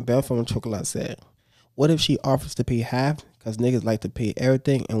said, right, Belle from Chocolate said, what if she offers to pay half because niggas like to pay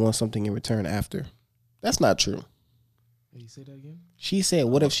everything and want something in return after? That's not true. Can you say that again? She said,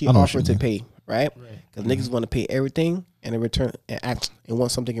 what if she offered to pay, right? Because niggas want to pay everything and in return and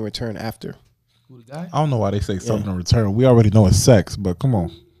want something in return after. Who, the guy? I don't know why they say something in return. We already know it's sex, but come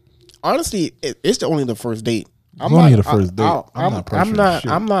on. Honestly, it's only the first date. I'm only the first date. I'm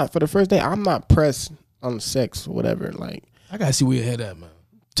not for the first date. I'm not pressed on sex or whatever. Like, I gotta see where your head at, man.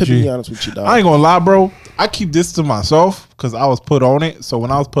 To be honest with you, dog. I ain't gonna lie, bro. I keep this to myself because I was put on it. So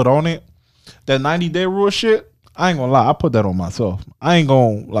when I was put on it, that 90-day rule shit, I ain't gonna lie. I put that on myself. I ain't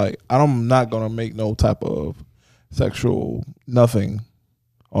gonna I'm not gonna make no type of sexual nothing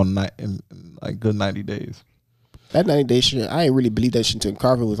on in like good 90 days. That 90-day shit, I ain't really believe that shit until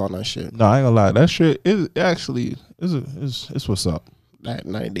Carver was on that shit. No, I ain't gonna lie. That shit is actually it's what's up. That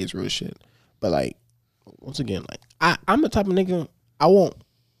 90 days real shit. But like, once again, like I'm the type of nigga I won't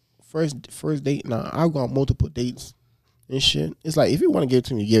first date. Nah, I'll go on multiple dates and shit. It's like, if you want to give it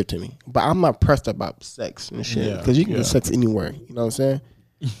to me, give it to me. But I'm not pressed about sex and shit because you can get sex anywhere. You know what I'm saying?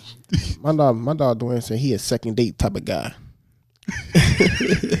 my dog Dwayne said he a second date type of guy.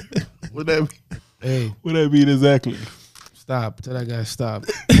 What that mean? Hey, what that mean exactly? Stop. Tell that guy stop.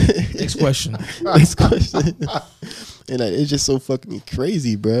 Next question. Next question. And like, it's just so fucking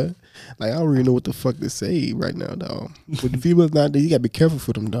crazy, bruh. Like, I don't really know what the fuck to say right now, dog. But the females nowadays, you gotta be careful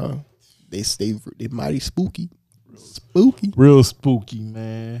for them, dog. They mighty spooky. Spooky. Real spooky,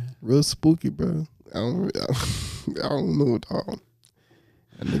 man. Real spooky, bro. I don't know, dog.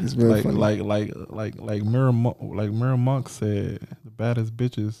 That nigga's real funny. Like Mirror Monk said, the baddest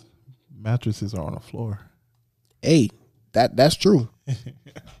bitches mattresses are on the floor. Hey, that's true.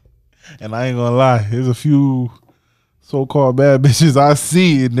 And I ain't gonna lie, there's a few so-called bad bitches I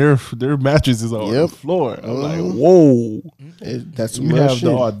see, and their mattresses are on the floor. I'm like, whoa, that's you have shit.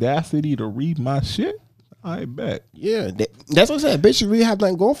 The audacity to read my shit. I bet. Yeah, that's what I said. Bitches really have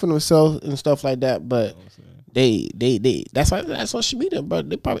nothing going for themselves and stuff like that, but they that's why she be there, but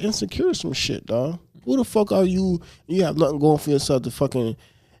they probably insecure or some shit, dog. Who the fuck are you? You have nothing going for yourself to fucking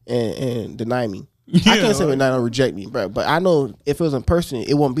and deny me. I can't say not to reject me, bro. But I know if it was in person,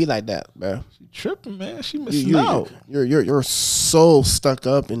 it won't be like that, bro. She tripping, man. She missing out. You're so stuck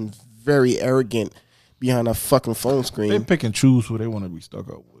up and very arrogant behind a fucking phone screen. They pick and choose who they want to be stuck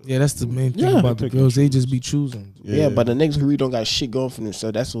up with. Yeah, that's the main thing about the girls. They just be choosing. Yeah, but the niggas who really don't got shit going for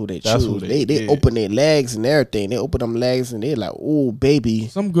themselves, that's who they choose. They open their legs and everything. They open them legs and they like, oh, baby.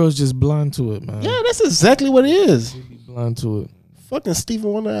 Some girls just blind to it, man. Yeah, that's exactly what it is. They be blind to it. Fucking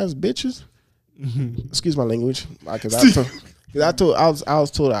Stephen Wonder ass bitches. Excuse my language, because I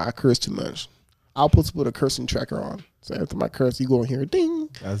was told I curse too much. I'll put a cursing tracker on, so after my curse, you go in here, ding.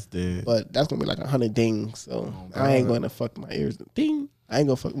 That's dead. But that's gonna be like 100 dings, so I ain't going to fuck my ears. Ding. I ain't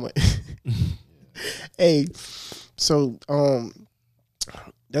gonna fuck my. Hey, so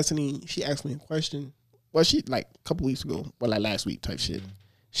Destiny, she asked me a question. Well, she like a couple weeks ago, well, like last week type shit.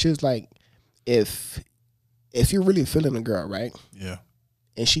 She was like, if you're really feeling a girl, right? Yeah.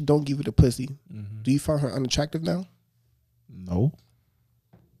 And she don't give you the pussy, do you find her unattractive now? No.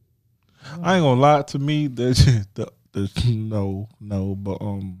 I ain't gonna lie, to me, there's no, but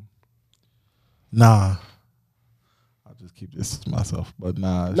nah. I'll just keep this to myself. But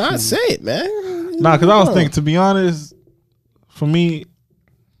nah. Nah, say it, man. Nah, because I was thinking, to be honest, for me,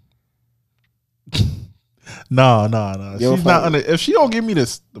 nah. She's not if she don't give me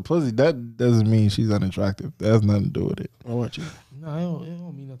the pussy, that doesn't mean she's unattractive. That has nothing to do with it. What about you? No, it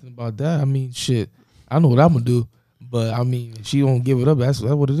don't mean nothing about that. I mean, shit. I know what I'm gonna do, but I mean, if she don't give it up, that's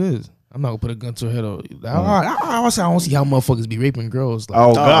what it is. I'm not gonna put a gun to her head. I don't see how motherfuckers be raping girls. Like,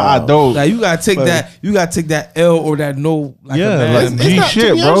 oh God, I don't. Like, you gotta take that. You gotta take that L or that no. Like yeah, a man. like G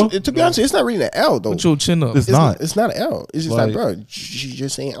shit, bro. To be honest, it's not really an L though. Put your chin up. It's not. It's not an L. It's just like, bro, she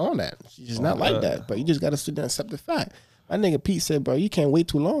just ain't on that. She's just not like that. But you just gotta sit there and accept the fact. My nigga Pete said, bro, you can't wait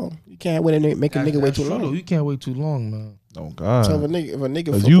too long. You can't wait and make a nigga wait too long. Though. You can't wait too long, man. Oh God. So if a nigga,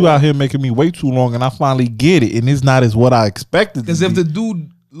 because you out here making me wait too long, and I finally get it, and it's not as what I expected. Because if the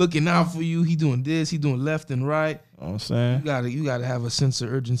dude looking out for you, he doing this, he doing left and right. You know what I'm saying? You gotta have a sense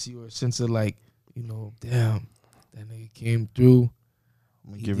of urgency or a sense of like, damn, that nigga came through.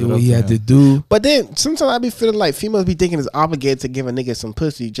 He did what he had to do. But then sometimes I be feeling like females be thinking it's obligated to give a nigga some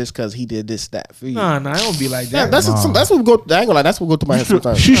pussy just because he did this, that for you. Nah, I don't be like that. That's what we go. I ain't gonna lie. That's what go through my head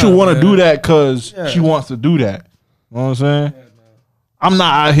sometimes. She should want to do that because she wants to do that. You know what I'm saying? I'm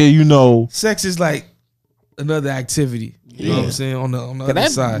not out here, Sex is like another activity. You know what I'm saying? On the other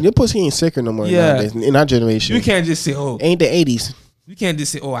side. Your pussy ain't sacred no more nowadays in our generation. You can't just say, ain't the 80s. You can't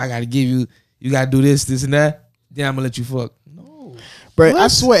just say, I gotta give you, you gotta do this and that. Then I'm gonna let you fuck. No. Bro, I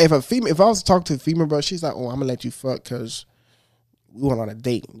swear, if I was to talk to a female, bro, she's like, I'm gonna let you fuck because we went on a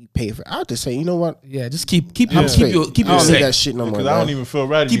date and you paid for it. I'll just say, you know what? Yeah, just keep your I don't sex. need that shit no more. Because I don't even feel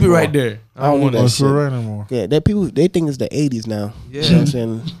right Keep anymore. it right there. I don't want that shit right anymore. Yeah, that people, they think it's the 80s now. Yeah. You know what I'm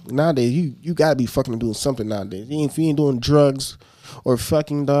saying? Nowadays, you gotta be fucking doing something nowadays. If you ain't doing drugs or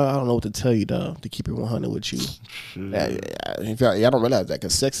fucking, dog, I don't know what to tell you, dog, to keep it 100 with you. If y'all don't realize that,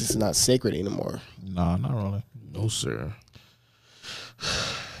 because sex is not sacred anymore. Nah, not really. No, sir.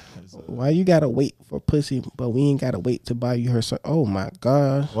 Why you gotta wait for pussy, but we ain't gotta wait to buy you her son? Oh my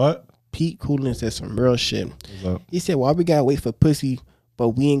God. What? Pete Coolin said some real shit. What's up? He said, why we gotta wait for pussy, but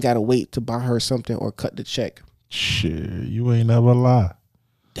we ain't gotta wait to buy her something or cut the check? Shit, you ain't never lie.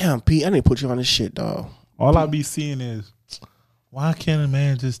 Damn, Pete, I need to put you on this shit, dog. All I be seeing is, why can't a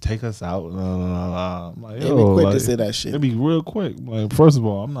man just take us out? I'm like, It'd be quick to say that shit. It'd be real quick. Like, first of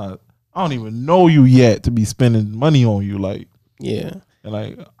all, I don't even know you yet to be spending money on you. Like, yeah. And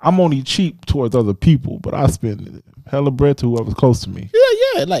like, I'm only cheap towards other people, but I spend hella bread to whoever's close to me.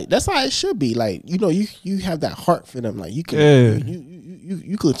 Yeah, like that's how it should be. Like, you have that heart for them. Like you can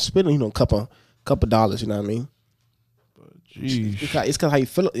you could spend, a couple dollars, you know what I mean? But geez. It's cause how you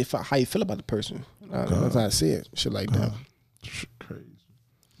feel about the person. That's how I see it. Shit like that. Crazy.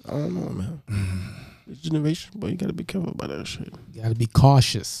 I don't know, man. This generation, boy, you gotta be careful about that shit. You gotta be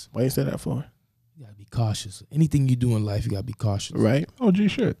cautious. Why you say that for? You gotta be cautious. Anything you do in life, you gotta be cautious. Right? Oh, G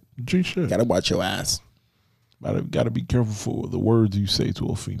shit. Gotta watch your ass. Gotta be careful for the words you say to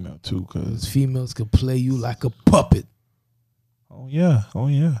a female too, Because cause females could play you like a puppet. oh yeah.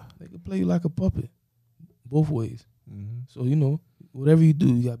 They could play you like a puppet. Both ways. Mm-hmm. So, whatever you do,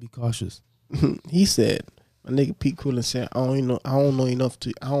 you gotta be cautious. He said, my nigga Pete Coolin said, I don't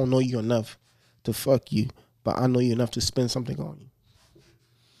know you enough to fuck you, but I know you enough to spend something on you.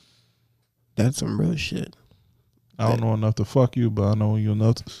 That's some real shit. I don't know enough to fuck you, but I know you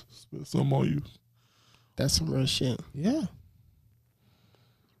enough to spend some on you. That's some real shit. Yeah.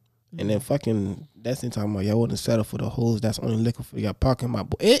 And then fucking, that's the talking about y'all wouldn't settle for the hoes that's only looking for your pocket, my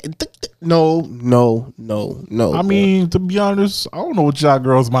boy. No. I mean, to be honest, I don't know what y'all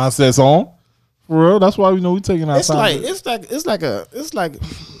girls' mindset's on. For real, that's why we taking our time. It's like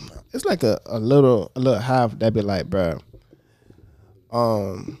a little half that be like, bro.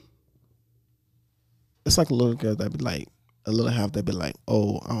 It's like a little girl that be like, a little half that be like,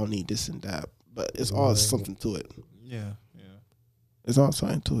 oh, I don't need this and that, but it's all something to it. Yeah. It's all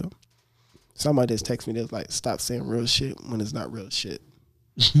something to it. Somebody just text me that's like, stop saying real shit when it's not real shit.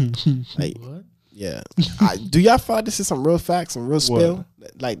 Like, What? yeah. Do y'all find this is some real facts and real spill?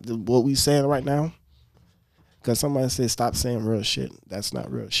 Like what we saying right now? Because somebody said stop saying real shit. That's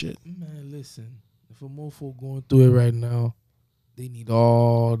not real shit. Man, listen. If a mofo going through it right now, they need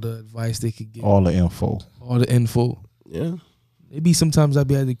all the advice they could get. All the info. All the info. Yeah. Maybe sometimes I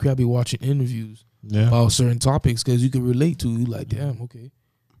be at the crib, I be watching interviews about certain topics because you can relate to. You like, damn, okay,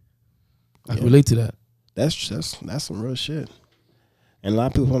 I can relate to that. That's some real shit, and a lot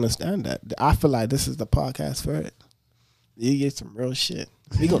of people understand that. I feel like this is the podcast for it. You get some real shit.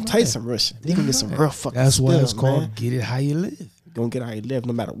 We gonna tell you some real shit. You gonna get some real fucking. That's why it's spill, called man. "Get It How You Live." You gonna get how you live,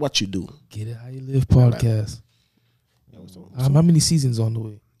 no matter what you do. Get It How You Live podcast. How many seasons on the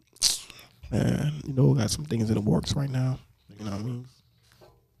way? Man, you know, we got some things in the works right now. You know what I mean?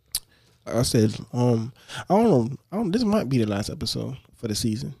 Like I said, I don't know. This might be the last episode for the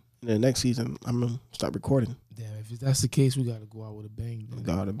season. And the next season, I'm gonna start recording. Damn, if that's the case, we gotta go out with a bang. We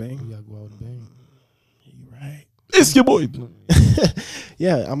gotta bang. We gotta go out with a bang. You right? It's your boy.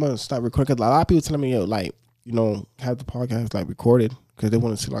 Yeah, I'm gonna start recording. Cause a lot of people telling me, yo, like, you know, have the podcast like recorded because they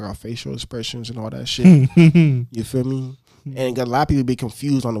want to see like our facial expressions and all that shit. You feel me? And got a lot of people be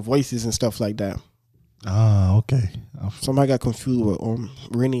confused on the voices and stuff like that. Ah, okay. Somebody got confused with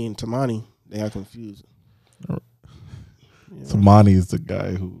Rennie and Tamani. They got confused. Tamani is the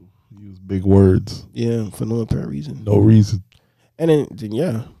guy who used big words. Yeah, for no apparent reason. No reason. And then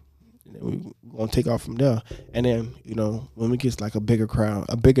yeah, and then we're gonna take off from there. And then, you know, when we get like a bigger crowd,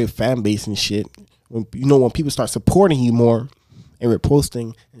 a bigger fan base and shit, when people start supporting you more and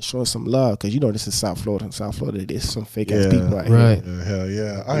reposting and showing some love, because you know this is South Florida. In South Florida, there's some fake ass people out right. here. Yeah, hell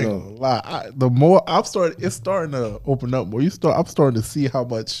yeah. I ain't gonna lie. The more it's starting to open up more. I'm starting to see how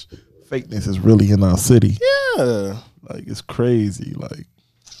much fakeness is really in our city. Yeah. Like, it's crazy. Like,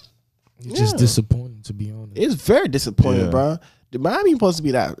 It's just disappointing, to be honest. It's very disappointing, Yeah. bro. The Miami supposed to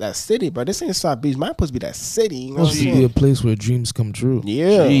be that city, bro. This ain't South Beach. Miami supposed to be that city. You know what I'm Supposed to be saying? a place where dreams come true.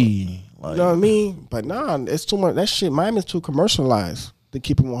 Yeah. gee, like, You know what I mean? But nah, it's too much. That shit, Miami's too commercialized to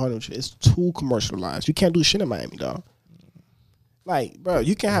keep it 100. It's too commercialized. You can't do shit in Miami, dog. Like, bro,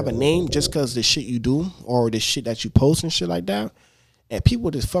 you can have a name just because the shit you do or the shit that you post and shit like that. And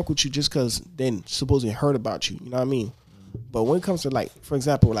people just fuck with you just because they supposedly heard about you. You know what I mean? But when it comes to, like, for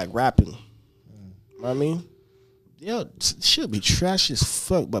example, like rapping, you know what I mean? Yo, shit be trash as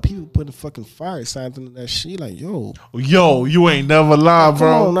fuck, but people putting fucking fire signs into that shit. Like, yo, you ain't never lied, come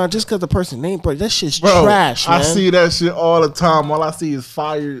bro. on, now just because the person name, bro, that shit's Bro, trash, man. I see that shit all the time. All I see is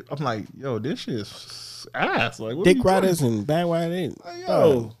fire. I'm like, yo, this shit is ass. Like, what are Dick you riders doing? and band riding,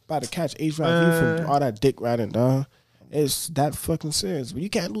 yo. about to catch HIV from all that dick riding, dog. It's that fucking serious, but you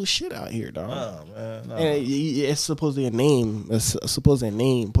can't do shit out here, dog. Oh, man, no. And it's supposedly a name. It's supposed to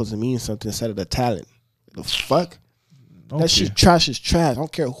mean something instead of the talent. The fuck? That shit trash is trash. I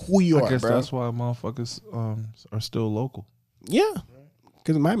don't care who you I are, guess bro. that's why motherfuckers are still local. Yeah,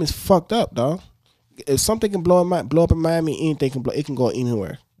 because Miami's fucked up, dog. If something can blow up in Miami, anything can blow. It can go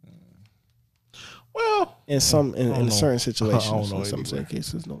anywhere. Well, In some don't know. certain I situations, don't know in some anywhere.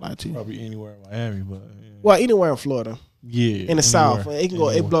 cases, no lie to you. probably anywhere in Miami, but Well, anywhere in Florida, yeah, in the South, it can go.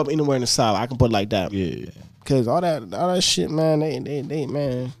 It blow up anywhere in the South. I can put it like that. Yeah, Cause all that shit, man, they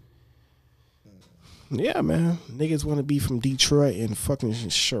man. Yeah, man. Niggas want to be from Detroit and fucking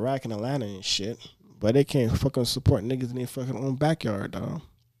Chirac and Atlanta and shit. But they can't fucking support niggas in their fucking own backyard, dog.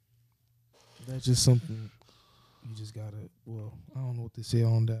 That's just something you just gotta. Well, I don't know what to say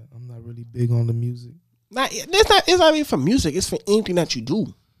on that. I'm not really big on the music. It's not even for music. It's for anything that you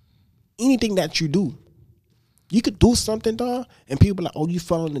do. Anything that you do. You could do something, dog, and people be like, oh, you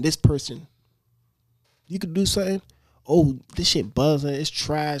following this person. You could do something. Oh, this shit buzzing. It's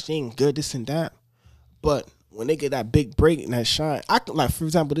trash. It ain't good, this and that. But when they get that big break and that shine, like, for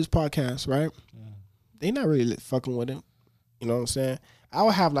example, this podcast, right? They not really fucking with it. You know what I'm saying? I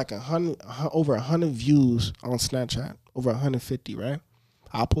would have like over 100 views on Snapchat, over 150, right?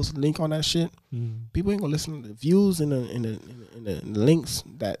 I'll post a link on that shit. People ain't gonna listen to the views and the links.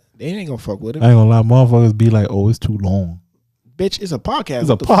 That they ain't gonna fuck with it. I ain't gonna lie, motherfuckers be like, "Oh, it's too long." Bitch, it's a podcast. It's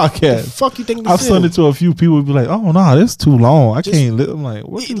a What podcast. The fuck you think? I've sent it to a few people. Be like, "Oh no, this too long. I can't." I'm like,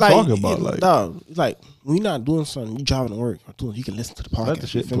 "What you talking about?" Like, dog, it's like when you're not doing something, you driving to work or doing, you can listen to the podcast. let the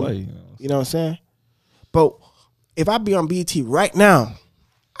shit you feel me? play. You know what I'm saying? But if I be on BT right now,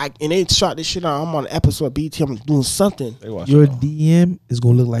 and they shot this shit out, I'm on an episode of BT, I'm doing something. They watch Your it all. DM is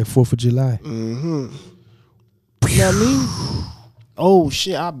gonna look like 4th of July. You know what I mean? Oh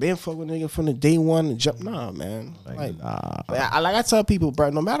shit, I've been fucking nigga from the day one to jump. Nah, man. Like, Nah. like I tell people, bro,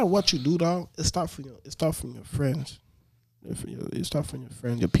 no matter what you do, dog, it start from your friends. It start from your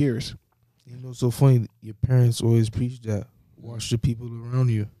friends, your peers. You know, so funny. Your parents always preach that. Watch the people around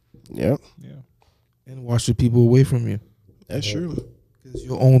you Yep, Yeah. and watch the people away from you. that's true. Because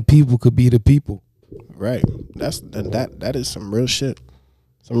your own people could be the people. Right. That is some real shit.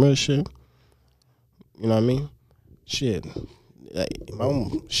 Some real shit. You know what I mean? Shit. Like my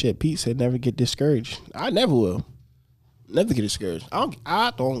own shit. Pete said never get discouraged. I never will. Never get discouraged.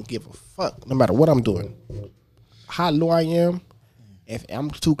 I don't give a fuck no matter what I'm doing. How low I am, if I'm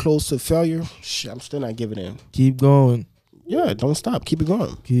too close to failure, shit, I'm still not giving in. Keep going. Yeah, don't stop. Keep it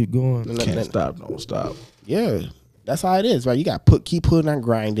going. Keep going. Can't stop, don't stop. Yeah, that's how it is, right? You got to keep putting that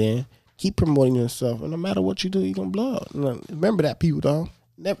grind in, keep promoting yourself, and no matter what you do, you're gonna blow up. Remember that, people, dog.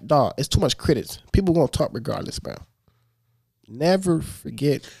 Never, dog. It's too much critics. People gonna talk regardless, man. Never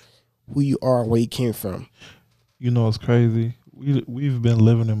forget who you are and where you came from. You know, it's crazy. We've been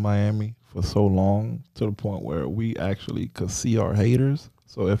living in Miami for so long to the point where we actually could see our haters.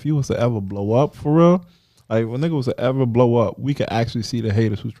 So if you was to ever blow up for real, like when nigga was to ever blow up, we could actually see the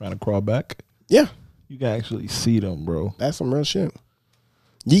haters who's trying to crawl back. Yeah, You can actually see them, bro. that's some real shit.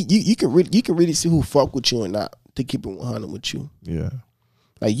 You can really see who fuck with you and not, to keep it 100 with you. Yeah.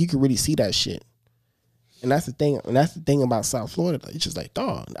 Like you can really see that shit. And that's the thing. And that's the thing about South Florida. It's just like,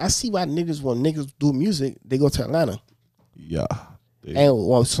 dog, I see why when niggas do music, they go to Atlanta. Yeah. And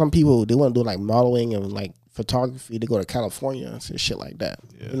well, some people, they want to do like modeling and like photography. They go to California and shit like that.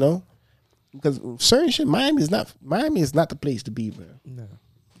 Yeah. You know, because certain shit, Miami is not the place to be, man. No.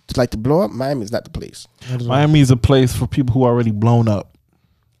 It's like to blow up, Miami is not the place. Miami is a place for people who are already blown up.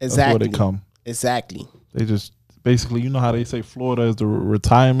 Exactly. That's where they come. Exactly. They just basically, you know how they say Florida is the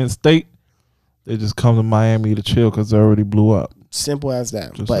retirement state? They just come to Miami to chill because they already blew up. Simple as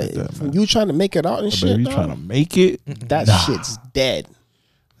that. Just But like that, from man. you trying to make it out and But shit, if you dog, trying to make it, that shit's dead.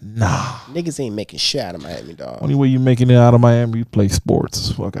 nah. Niggas ain't making shit out of Miami, dog. Only way you making it out of Miami, you play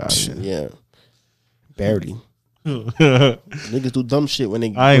sports. Fuck out of here. Yeah. Barely. Niggas do dumb shit when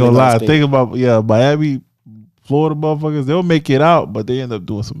they. I ain't when gonna they lie. downstate. Think about Miami, Florida motherfuckers. They'll make it out, but they end up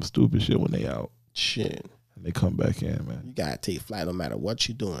doing some stupid shit when they out Shit. and they come back in, man. You gotta take flight no matter what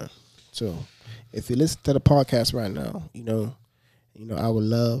you're doing. So, if you listen to the podcast right now, you know, I would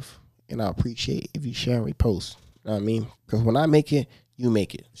love and I appreciate if you share and repost. You know what I mean? Because when I make it, you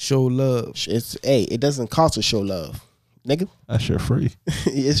make it. Show love. It doesn't cost to show love, nigga. That shit free.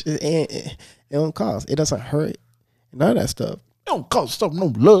 it don't cost. It doesn't hurt. None of that stuff. It don't cost stuff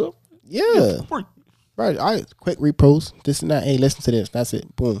no love. Yeah. Free. Right. All right. Quick repost. This and that. Hey, listen to this. That's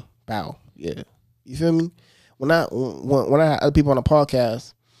it. Boom. Bow. Yeah. You feel me? When I had other people on the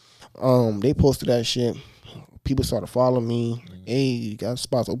podcast, they posted that shit. People started following me. Hey, you got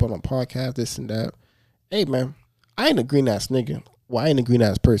spots open on the podcast, this and that. Hey, man, I ain't a green ass nigga. Well, I ain't a green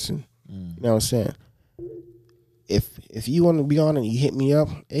ass person. You know what I'm saying? If you want to be on and you hit me up,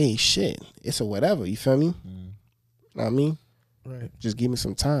 hey, shit, it's a whatever. You feel me? You know what I mean? Right. Just give me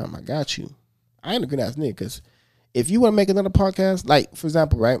some time. I got you. I ain't a green ass nigga because if you want to make another podcast, like for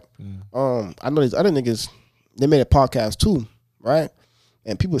example, right? I know these other niggas, they made a podcast too, right?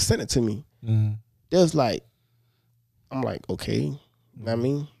 And people sent it to me. There's like, I'm like, okay, you know what I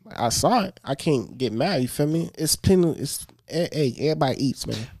mean? I saw it. I can't get mad. You feel me? It's plenty. It's hey, everybody eats,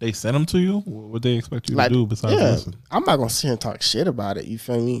 man. They sent them to you? What they expect you Like, to do besides yeah, listen? I'm not gonna sit here and talk shit about it. You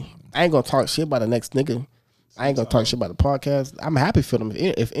feel me? I ain't gonna talk shit about the next nigga. I ain't gonna talk shit about the podcast. I'm happy for them.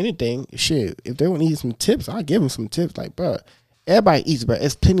 If anything, shit, if they want to eat some tips, I'll give them some tips. Like, bro, everybody eats, bro.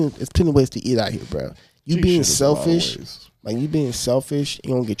 It's plenty ways to eat out here, bro. You Gee, being shit, there's a lot of selfish, ways. like you being selfish, it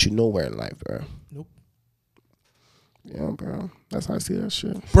don't get you nowhere in life, bro. Nope. Yeah, bro. That's how I see that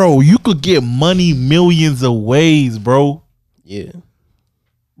shit. Bro, you could get money millions of ways, bro. Yeah.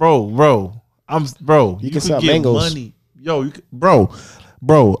 Bro. You can could sell get mangoes. money. Yo,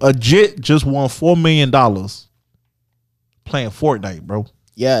 bro, a Jit just won $4 million playing Fortnite, bro.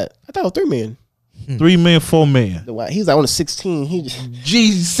 Yeah. I thought it was 3 million. 3 million, 4 million. He's like on the 16. He just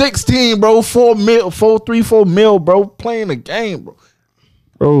G16, bro. 4 mil, bro. Playing the game, bro.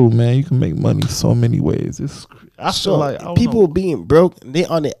 Bro, man, you can make money so many ways. I feel like I don't people know. being broke, they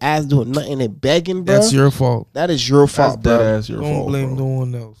on their ass doing nothing, they begging, bro. That's your fault. That is your That's fault, dead bro. ass your Don't fault, blame bro. no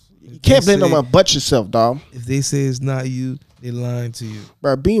one else. You can't blame no one but yourself, dog. If they say it's not you, they lying to you.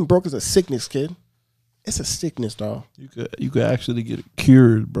 Bro, being broke is a sickness, kid. It's a sickness, dog. You could actually get it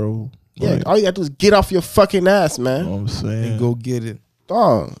cured, bro. Yeah, Like, all you gotta do is get off your fucking ass, you know man. what I'm saying? And go get it.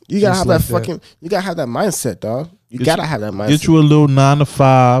 Dog. You gotta Just have like that fucking, you gotta have that mindset, dog. You Get gotta you- have that mindset. Get you a little 9 to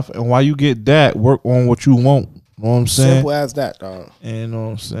 5, and while you get that, work on what you want. You know what I'm saying? Simple as that, dog. And you know what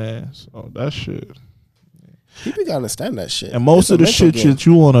I'm saying? So that shit. People gotta understand that shit. And most It's a of the mental shit game, that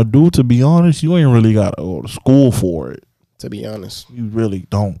you want to do, to be honest, you ain't really got to go to school for it. to be honest. You really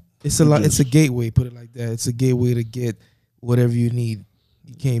don't. It's a lot. It's a gateway. Put it like that. It's a gateway to get whatever you need.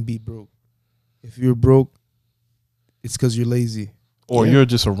 You can't be broke. If you're broke, it's because you're lazy. Or Yeah. you're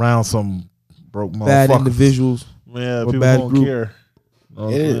just around some broke motherfuckers. Bad individuals. Yeah, or people bad don't group. care. Know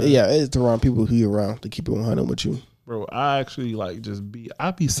what It I'm is, saying? yeah, it is the wrong people who you're around to keep it 100 with you. Bro, I actually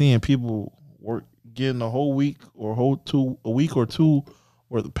I be seeing people getting a whole week or a week or two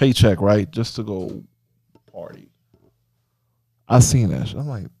worth of paycheck, right, just to go party. I seen that shit. I'm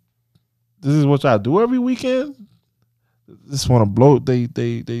like, this is what y'all do every weekend. Just want to blow. They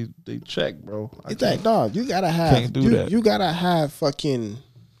check, bro. It's like, dog, you gotta have. Can't do that. You gotta have fucking.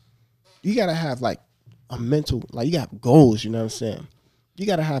 You gotta have like a mental, like you got goals. You know what I'm saying? You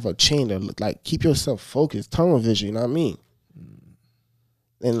gotta have a chain to look like keep yourself focused, tunnel vision. You know what I mean?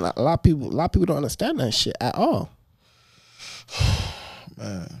 And a lot of people don't understand that shit at all.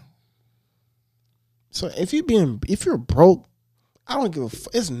 Man. So if you're broke, I don't give a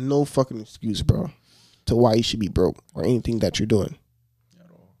fuck. It's no fucking excuse, bro, to why you should be broke or anything that you're doing.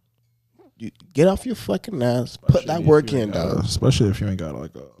 You get off your fucking ass, put that work in, dog. Especially if you ain't got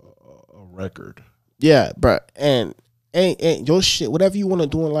like a record. Yeah, bro. And your shit, whatever you want to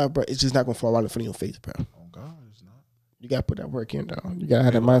do in life, bro, it's just not gonna fall right in front of your face, bro. Oh God, it's not. You gotta put that work in, dog. You gotta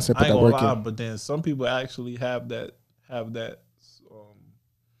have that mindset, put that work in. But then some people actually have that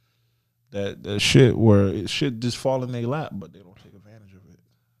shit where it should just fall in their lap, but they don't take advantage of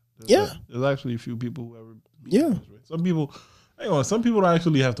it. There's actually a few people who ever. Yeah. Some people, some people don't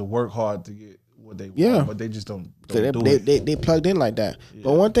actually have to work hard to get what they want, but they just don't do it. They plugged in like that. Yeah.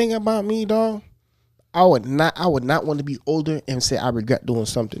 But one thing about me, dog, I would not want to be older and say I regret doing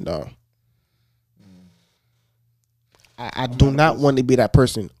something, dog. I do not want to be that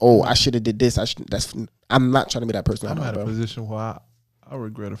person. Oh, I should have did this. I'm not trying to be that person. I'm at a position where I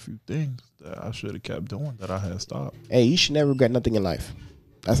regret a few things that I should have kept doing that I had stopped. Hey, you should never regret nothing in life.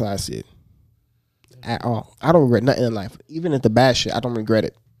 That's how I see it. At all. I don't regret nothing in life. Even if the bad shit, I don't regret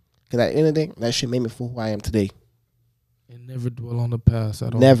it. Because at the end of the day, that shit made me for who I am today. And never dwell on the past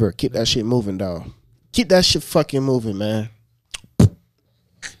at all. Never. Keep that shit moving, dog. Keep that shit fucking moving, man. I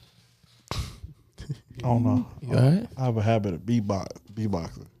don't know. You all right? I have a habit of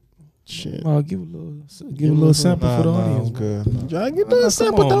beatboxing. Shit. I'll give a little sample for the audience. I'm good. John, give a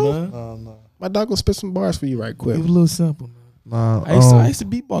sample, though. No. My dog will spit some bars for you right quick. Give a little sample, man. Nah, I used to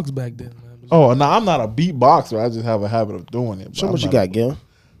beatbox back then, man. Oh, no, I'm not a beatboxer. I just have a habit of doing it. Show me what you got, Gil.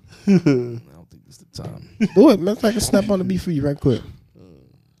 I don't think it's the time. Do it, man. I can snap on the beat for you right quick.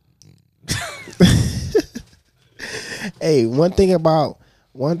 Hey, one thing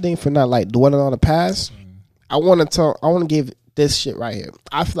for not like dwelling on the past, I want to give this shit right here.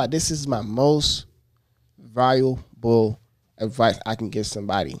 I feel like this is my most valuable advice I can give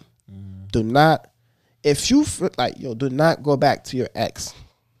somebody. Do not, if you feel like, do not go back to your ex.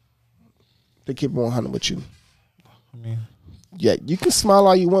 To keep it 100 with you. Yeah, you can smile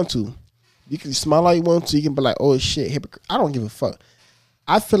all you want to. You can smile all you want to. You can be like, oh shit, hypocrite. I don't give a fuck.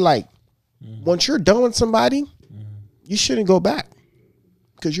 I feel like once you're done with somebody, you shouldn't go back.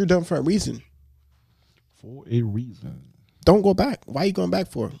 Because you're done for a reason. For a reason. Don't go back. Why are you going back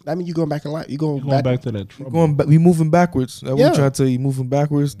for? That means you're going back in life. You're going back to that trouble. We moving backwards. That's what I'm trying to tell you. Moving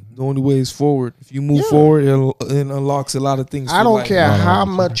backwards, the only way is forward. If you move forward, it unlocks a lot of things. I don't care how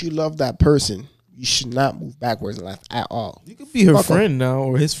much you love that person. You should not move backwards in life at all. You could be her friend now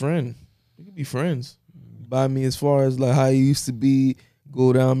or his friend. You could be friends. By me, as far as like how you used to be,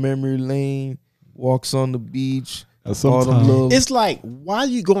 go down memory lane, walks on the beach. It's like, why are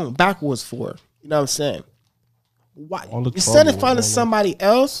you going backwards for? You know what I'm saying? Why? Instead of finding somebody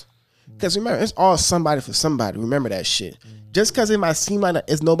else, because remember, it's all somebody for somebody. Remember that shit. Just because it might seem like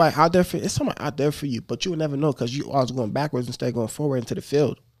it's nobody out there for you, it's someone out there for you, but you will never know because you always going backwards instead of going forward into the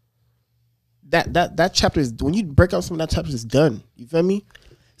field. That chapter is, when you break up something, that chapter is done. You feel me?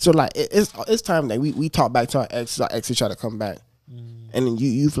 So like it's time that we talk back to our ex try to come back, and then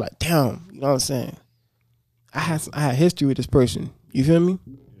you feel like, damn, you know what I'm saying? I had history with this person. You feel me?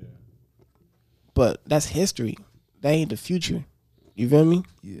 Yeah. But that's history. That ain't the future. You feel me?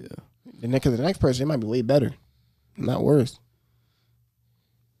 Yeah. And because the next person, it might be way better, not worse.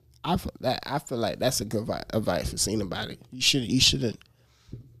 I feel like that's a good advice for seeing about it. You shouldn't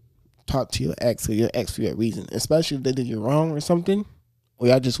talk to your ex or your ex for a reason, especially if they did you wrong or something, or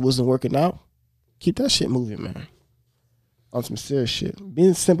y'all just wasn't working out. Keep that shit moving, man. On some serious shit.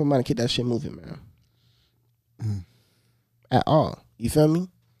 Being simple minded, keep that shit moving, man. At all. You feel me?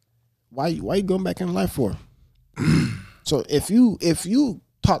 Why you going back in life for? So if you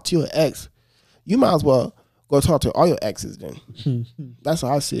talk to your ex, you might as well go talk to all your exes then. That's how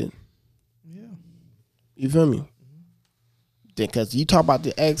I see it. Yeah. You feel me? Because you talk about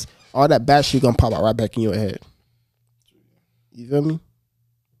the ex, all that bad shit gonna pop out right back in your head. You feel me?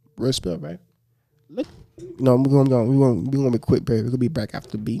 Real spell, right? Look, we're gonna be quick, baby. We're gonna be back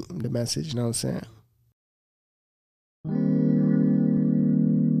after the beat, the message. You know what I'm saying?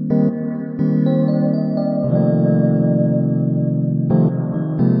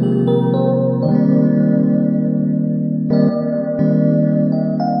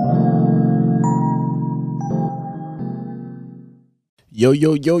 Yo.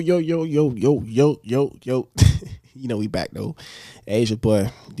 You know we back though. Hey, it's your boy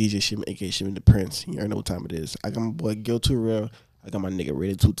DJ Shimmy, aka Shimmy the Prince. You already know what time it is. I got my boy Gil Too Real. I got my nigga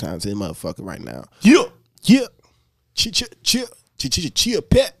Ready 2 times in motherfucker right now. Yeah. Chill,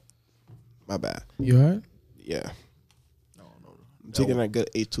 pet. My bad. You alright? Yeah. I'm taking that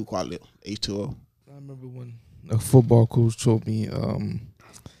good A2 quality. A2O. I remember when a football coach told me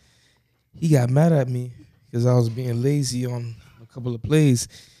he got mad at me because I was being lazy on a couple of plays.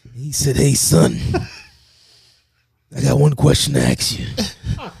 He said, "Hey son, I got one question to ask you.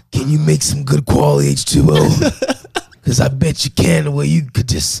 Can you make some good quality H2O? Because I bet you can, the way you could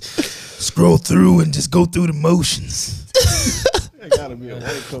just scroll through and just go through the motions." That gotta be a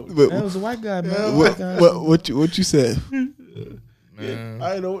white coach. That was a white guy, man. What you said? Man.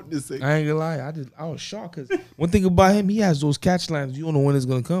 I know what to say. I ain't gonna lie, I was shocked because one thing about him, he has those catch lines. You don't know when it's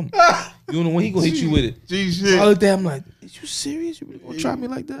gonna come. You don't know when he gonna hit you with it. Gee, shit. I looked at him like, "Is you serious? You really gonna try me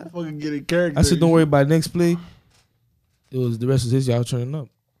like that?" Fucking get in character. I said, "Don't worry about it. Next play." It was the rest of his y'all turning up,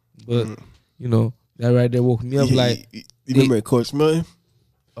 but you know that right there woke me up. Like, you remember Coach Milton?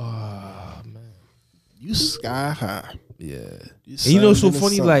 oh man, You sky high. yeah. And you know, what's so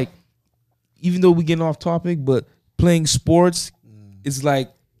funny. Like, even though we getting off topic, but playing sports is like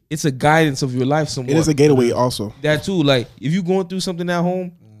it's a guidance of your life. Somewhat. It is a gateway also. That too. Like, if you going through something at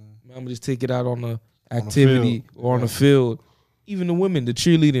home, I'm gonna just take it out on the activity or on the field. Even the women, the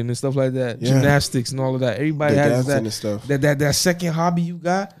cheerleading and stuff like that, gymnastics and all of that. Everybody The has dancing and stuff. that second hobby you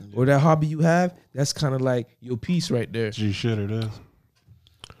got or that hobby you have. That's kind of like your piece right there. Gee, shit, it is.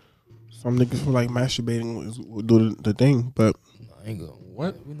 Some niggas feel like masturbating will do the thing, but I ain't gonna,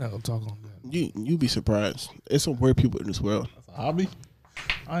 what? We're not gonna talk on that. you be surprised. There's some weird people in this world. That's a hobby.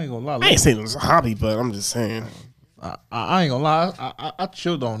 I ain't gonna lie. I ain't saying it's a hobby, but I'm just saying. I ain't gonna lie. I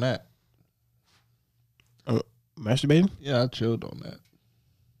chilled on that. Masturbating? Yeah, I chilled on that.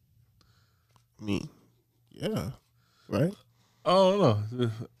 I mean, yeah, right? I don't know.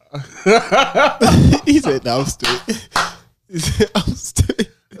 He said, "No, I'm stupid." He said, "I'm stupid."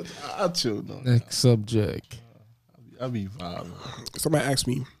 I chilled on that. Next subject. I be vibing. Somebody asked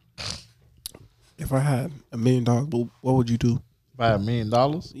me if I had $1 million, what would you do? If I had $1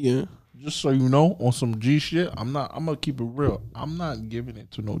 million, Yeah. just so you know, on some G shit, I'm gonna keep it real. I'm not giving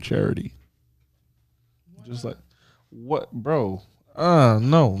it to no charity. Just like, what, bro? No,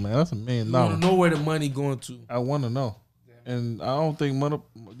 man, that's $1 million. You want to know where the money going to? I want to know, and I don't think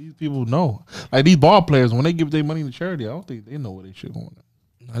these people know. Like these ball players, when they give their money to charity, I don't think they know where they shit going.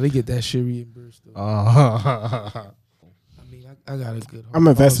 Nah, they get that shit reimbursed though. I I mean, I got a good. I'm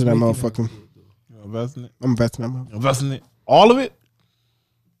investing in that I was motherfucker. making that good, investing it, I'm investing in that motherfucker. investing it, all of it.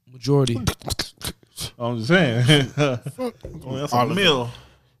 though. Majority. I'm just saying, that's All a of meal.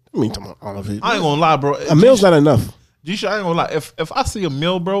 I mean, talking about all of it. I ain't gonna lie, bro. A mill's not enough. G-Shit, I ain't gonna lie. If I see a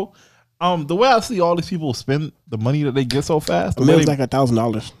meal, bro, the way I see all these people spend the money that they get so fast, A mill's like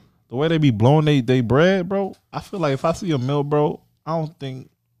 $1,000. the way they be blowing they bread, bro. I feel like if I see a meal, bro, I don't think.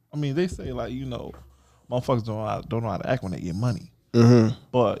 I mean, they say like motherfuckers don't know how to act when they get money,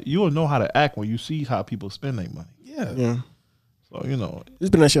 but you will know how to act when you see how people spend their money. Yeah. So It's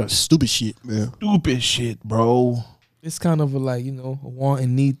been that shit stupid shit, man. stupid shit, bro. It's kind of a like a want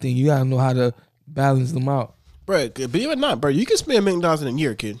and need thing. You gotta know how to balance them out. Bro, believe it or not, bro, you can spend $1 million in a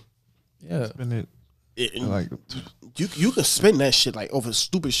year, kid. Yeah. Spend it like You can spend that shit like over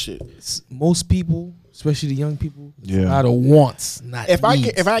stupid shit. Most people, especially the young people, Yeah. out of wants, not If I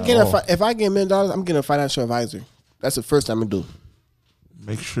needs. get $1 million, I'm getting a financial advisor. That's the first time I do,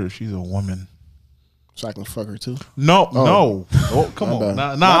 make sure she's a woman. so I can fuck her too. No. Oh, come My on. bad.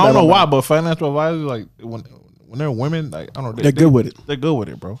 Nah, I My don't know bad. why, but financial advisors, like when they're women, like I don't know, They're good with it. They're good with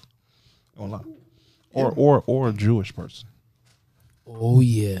it, bro. I don't lie. Or a Jewish person. Oh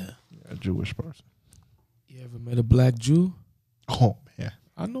yeah. A Jewish person. You ever met a black Jew? Oh man.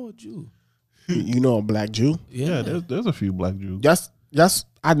 I know a Jew. You know a black Jew? Yeah, there's a few black Jews. That's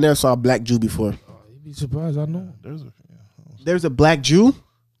I never saw a black Jew before. You'd be surprised. I know. There's a black Jew?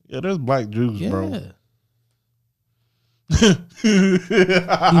 There's black Jews, Yeah. bro.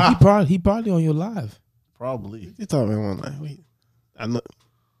 he probably on your live. Probably. You talking about one like, wait. I'm not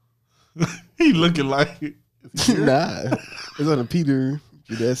He looking like it. nah. It's on a Peter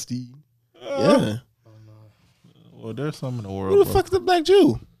Judesti. Yeah. Well, there's some in the world. Who the bro. fuck's the black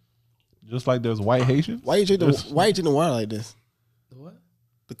Jew? Just like there's white Haitians. Why you drinking the water like this? The what?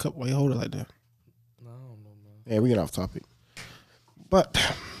 The cup, why you hold it like that? No, I don't know, man. Yeah, we get off topic. But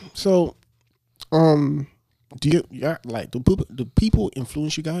so, do you like do people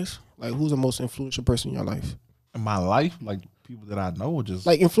influence you guys? Like, who's the most influential person in your life? In my life, like people that I know, just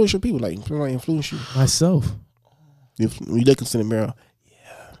Like influential people, like influence you. Myself. When you look into the mirror,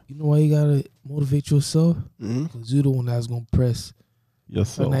 You know why you gotta motivate yourself? Mm-hmm. Because you're the one that's gonna press.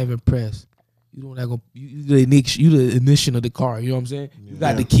 Yes, You're not even press. You the one that gonna you the ignition of the car. You know what I'm saying? You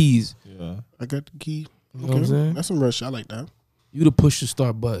got the keys. Yeah. I got the key. You know what I'm saying? That's some real shit. I like that. You the push to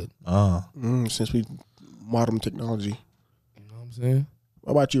start button. Since we modern technology. You know what I'm saying?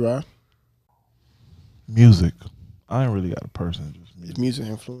 What about you, Rod? Music. I ain't really got a person. Just Does music. music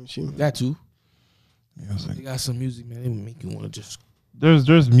influence you? That too. Music. They got some music, man. They would make you want to just.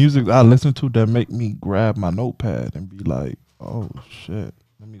 There's music I listen to that make me grab my notepad and be like, oh shit,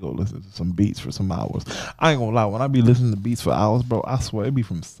 let me go listen to some beats for some hours. I ain't gonna lie, when I be listening to beats for hours, bro, I swear it be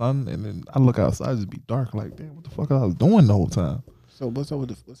from sun, and then I look outside, it just be dark. Like, damn, what the fuck I was doing the whole time? So what's up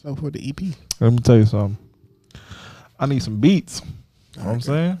with the EP? Let me tell you something. I need some beats. You know what I'm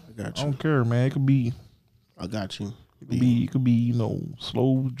saying? I got I you. don't care, man. It could be, I got you. you know,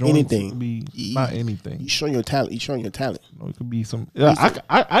 slow joints. Anything. It could be not anything. You showing your talent. You showing your talent. You know, it could be some. Yeah,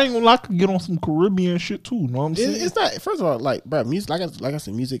 I ain't gonna lie. I could get on some Caribbean shit too. You know what I'm saying? It's not. First of all, like, bro, music. Like I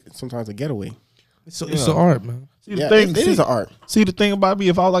said, music sometimes a getaway. It's an art, man. See, the Yeah, thing, it is an art. See, the thing about me,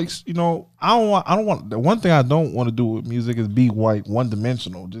 if I like, you know, I don't want. The one thing I don't want to do with music is be like one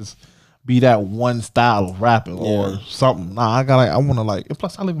dimensional. Just be that one style of rapping or something. Nah, I want to like. And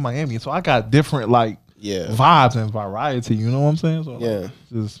plus, I live in Miami, so I got different like vibes and variety. You know what I'm saying? So Yeah. like,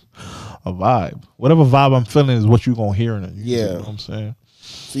 it's just a vibe. Whatever vibe I'm feeling is what you gonna hear in it. You know what I'm saying?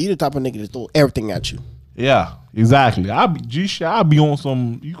 So you the type of nigga that throw everything at you. Yeah, exactly. I'll be on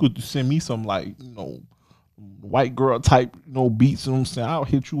some. You could send me some like, you know, white girl type, you know, beats. You know what I'm saying? I'll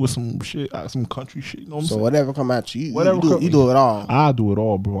hit you with some shit, some country shit. You know what I'm So saying? whatever come at you, Whatever you do it all. I do it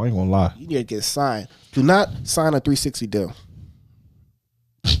all, bro. I ain't gonna lie. You need to get signed. Do not sign a 360 deal.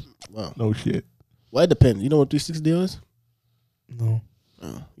 Well, No shit. well, it depends. You know what 360 deal is? No.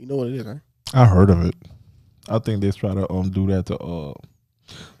 You know what it is, right? I heard of it. I think they try to do that to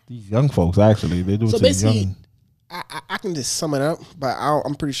these young folks. Actually, they do So it to the basically, young. I can just sum it up, but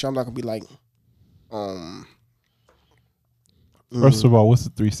I'm pretty sure I'm not gonna be like, First of all, what's the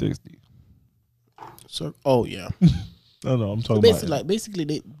 360? So, oh yeah. No, I'm So talking basically, about. like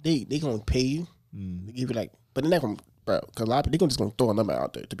basically they gonna pay you. They give you like, but they're not gonna, bro, because a lot of people they just gonna throw a number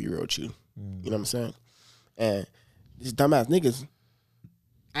out there to be real with you. You know what I'm saying? And these dumbass niggas,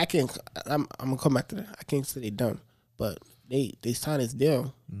 I'm gonna come back to that. I can't say they dumb, but they sign this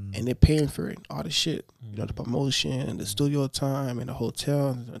deal and they're paying for it, all the shit. You know, the promotion and the studio time and the hotel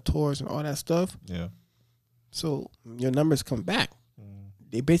and the tours and all that stuff. Yeah. So your numbers come back.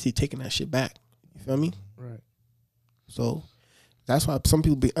 They basically taking that shit back. You feel me? Right. So that's why some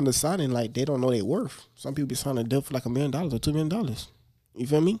people be undersigning like they don't know their worth. Some people be signing a deal for like $1 million or $2 million. You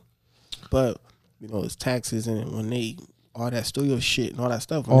feel me? But you know it's taxes and when they all that studio shit and all that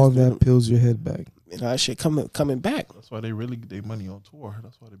stuff. All that peels your head back. You know, that shit coming back. That's why they really get their money on tour.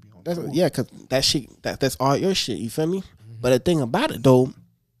 That's why they be on That's, tour. yeah, cause that shit that's all your shit. You feel me? But the thing about it though,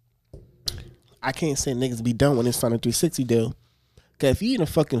 I can't say niggas be done when they sign a 360 deal. Cause if you in a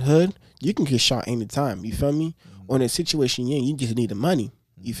fucking hood, you can get shot anytime. You feel me? Or in a situation you're in, you just need the money.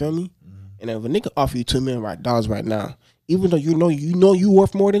 You feel me? And if a nigga offer you $2 million right now, even though you know you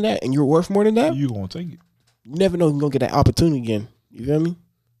worth more than that, and you're worth more than that, You gonna take it? you never know you're gonna get that opportunity again. You feel me?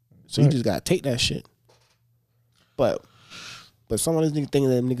 So you just gotta take that shit. But some of these things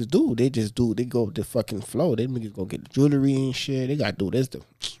that niggas do, they go with the fucking flow. They niggas go get the jewelry and shit. They gotta do this.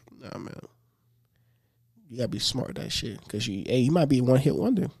 Nah, man. You gotta be smart with that shit. Cause you might be a one hit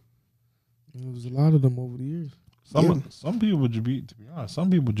wonder. There was a lot of them over the years. Some people would to be honest, some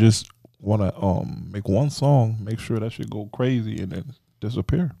people just wanna make one song, make sure that shit go crazy and then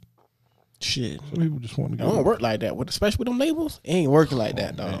disappear. Shit. Some people just want to It don't work like that. Especially with them labels, it ain't working like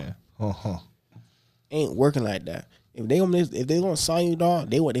that, dog. Uh-huh. Ain't working like that. If they gonna sign you, dog,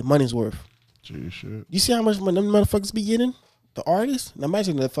 they want their money's worth. Gee, shit. You see how much money them motherfuckers be getting? The artists? Now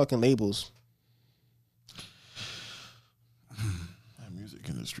imagine the fucking labels. That music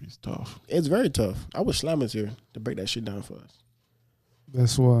industry is tough. It's very tough. I wish Slam was here to break that shit down for us.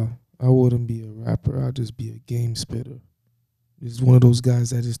 That's why I wouldn't be a rapper. I'd just be a game spitter. Just one of those guys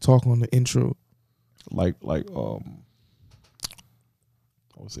that just talk on the intro. Like I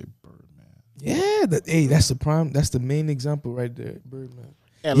would say Birdman. Yeah, that's the prime. That's the main example right there, Birdman.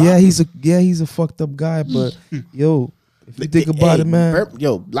 And Yeah, he's a fucked up guy, but yo, if you think about it, man, a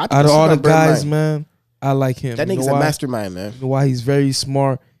lot out of all the guys, Birdman. man, I like him. That You know nigga's a why? mastermind, man. You know why? He's very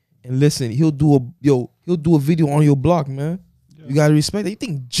smart. And listen, he'll do a video on your block, man. Yeah. You gotta respect that. You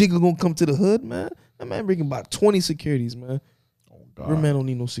think Jigga gonna come to the hood, man? That man bringing about 20 securities, man. Oh God. Birdman don't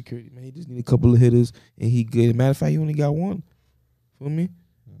need no security, man. He just need a couple of hitters and he good. Matter of fact, he only got one. Feel me?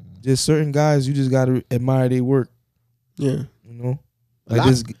 Just certain guys, you just gotta admire their work. Yeah. You know?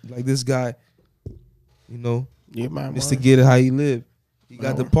 Like this guy, you know, Yeah, Mr. Get It How You Live. He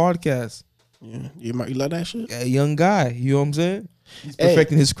got the podcast. Yeah, you love that shit. A young guy, you know what I'm saying? He's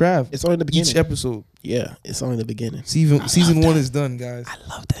perfecting his craft. It's only the beginning. Each episode. Yeah, it's only the beginning. Season 1 is done, guys. I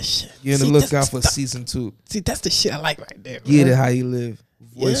love that shit. You're on the lookout for season 2. See, that's the shit I like right there. Get man. It How You Live.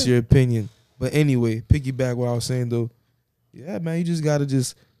 Voice your opinion. But anyway, piggyback what I was saying though. Yeah, man, you just gotta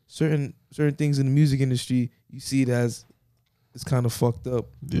certain things in the music industry, you see it as it's kind of fucked up.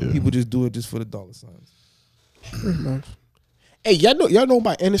 Yeah. People just do it just for the dollar signs. Pretty much. Hey, y'all know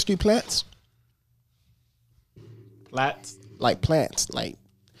about industry plants? Plats. Like plants, like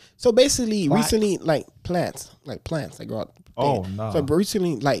so basically recently like plants that grow out. Oh, nah. So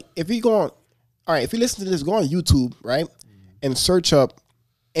recently, like if you listen to this, go on YouTube, right, and search up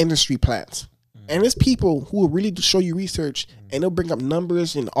industry plants. And there's people who will really show you research, and they'll bring up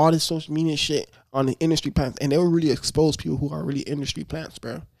numbers and all this social media shit on the industry plants, and they'll really expose people who are really industry plants,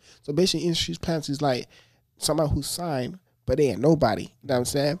 bro. So basically, industry plants is like somebody who's signed, but they ain't nobody. You know what I'm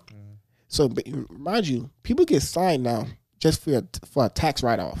saying? So mind you, people get signed now just for a tax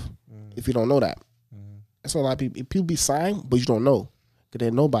write-off. If you don't know that, that's what a lot of people. People be signed, but you don't know because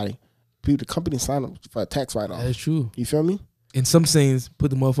they're nobody. People, the company signed them for a tax write-off. That's true. You feel me? In some sayings, put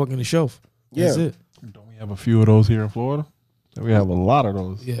the motherfucker on the shelf. That's Yeah. it. Don't we have a few of those here in Florida? We have a lot of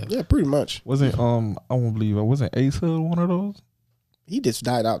those. Yeah. Yeah, pretty much. Wasn't I won't believe it. Wasn't Ace Hood one of those? He just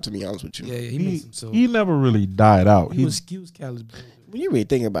died out, to be honest with you. Yeah, he makes himself. He never really died out. He was calibrated. When you really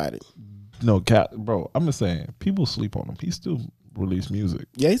think about it, bro. I'm just saying, people sleep on him. He still release music.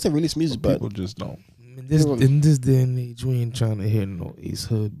 yeah, he's a release music, but People just don't. In this day and age, we ain't trying to hear no Ace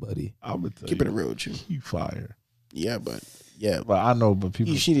Hood, buddy. I would tell keep it you, real with you. he fire. Yeah, but I know, but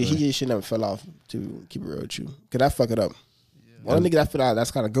people. he should never fell off. To keep it real with you, cause that fuck it up. One nigga that fell out, that's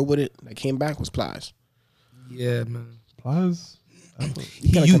kind of good with it. That came back was Plies. Yeah, man. Plies.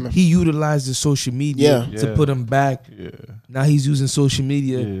 He utilized the social media to Yeah. put him back. Yeah, Now he's using social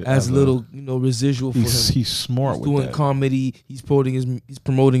media Yeah, as a as little, residual for him. he's smart He's with doing that. comedy. He's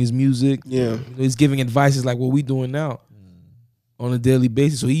promoting his music. Yeah. He's giving advices like what we doing now on a daily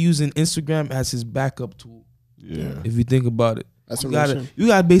basis. So he's using Instagram as his backup tool. Yeah, If you think about it, That's you what I'm gotta saying. you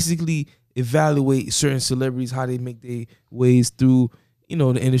gotta basically evaluate certain celebrities, how they make their ways through the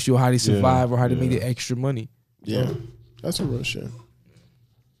industry, or how they survive, or how they make their extra money. Yeah, that's some real shit.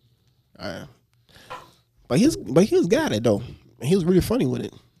 But he was got it though. And he was really funny with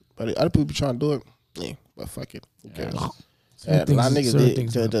it. But other people trying to do it, yeah. But fuck it. Who cares? A lot of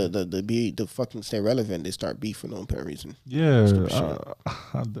niggas to fucking stay relevant. They start beef for no apparent reason. yeah. Stupid shit.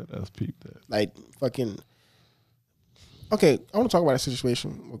 I did ask Pete that. Like fucking. Okay, I want to talk about a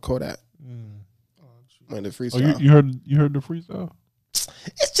situation with Kodak. When the Oh, freestyle. you heard the freestyle?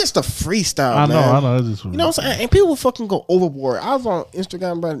 It's just a freestyle. I man. know. It's just, You know what I'm saying? And people fucking go overboard. I was on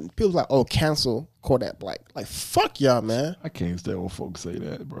Instagram, bro. And people was like, "Oh, cancel Kodak Black." Like, fuck y'all, man. I can't stand when folks say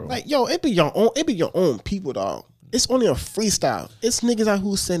that, bro. Like, yo, it be your own people, dog. It's only a freestyle. It's niggas out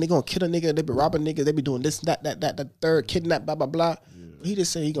who saying they gonna kill a nigga, they be robbing niggas, they be doing this, that, the third, kidnap, blah, blah, blah. Yeah. He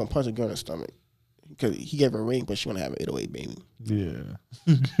just said he gonna punch a girl in the stomach. Because he gave her a ring, but she wanna have an 808 baby.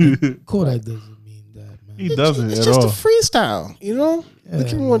 yeah. Kodak doesn't mean that, man. He doesn't It's at just all. a freestyle, you know? They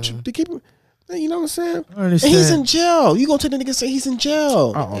keep want you man. to keep you know what I'm saying? I understand. And he's in jail. You gonna take the nigga and say he's in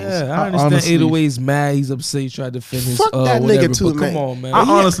jail. Yeah, I understand. honestly- 808's mad. He's upset. He tried to defend his Fuck that whatever. nigga too, but man. come on, man. I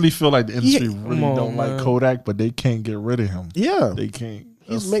honestly feel like the industry Yeah. really Come on, don't man. like Kodak, but they can't get rid of him. Yeah. They can't.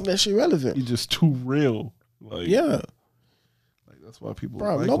 He's making that shit relevant. He's just too real. Like, Yeah. like that's why people.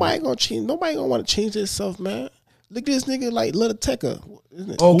 Bro, like nobody him. gonna change. Nobody gonna want to change themselves, man. Look at this nigga like Little Tekka,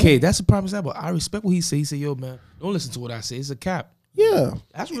 isn't it? Okay, that's a prime example. I respect what he say. He said, "Yo, man, don't listen to what I say. It's a cap." Yeah.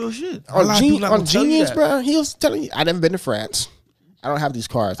 That's real shit. A lot of On, people not gonna tell you Genius, that. bro. He was telling you, I never been to France. I don't have these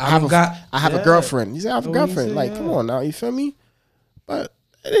cars. I have yeah. a girlfriend. He said, I have a Oh, he girlfriend. said, Like, yeah. come on now, you feel me? But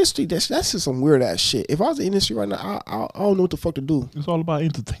industry, that's just some weird ass shit. If I was in the industry right now, I don't know what the fuck to do. It's all about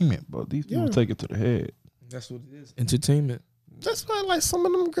entertainment, but these people Yeah. take it to the head. That's what it is. Entertainment. That's why, like, some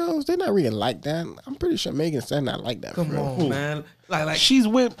of them girls, they not really like that. I'm pretty sure Megan said not like that. Come for real. on, man. Like She's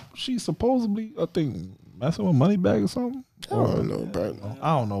supposubly, I think, messing with Moneybag or something. I don't know, bro.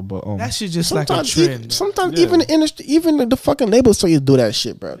 I don't know, but that shit just like a Sometimes, trend. sometimes even the industry, even the fucking labels tell you to do that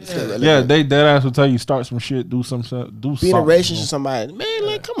shit, bro. yeah, they dead ass will tell you start some shit, do some shit, do be in a something. relationship with somebody, man.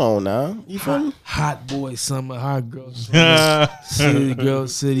 Like, come on now, you feel me? Hot boy summer, hot girl summer, city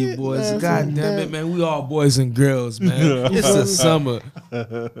girls, city boys. man, God damn it, man. We all boys and girls, man. It's the summer.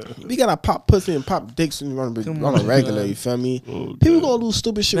 We gotta pop pussy and pop dicks on a regular. man. You feel me? People gonna do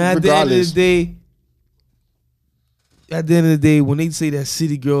stupid shit Man, at the end of regardless. the day, at the end of the day, when they say that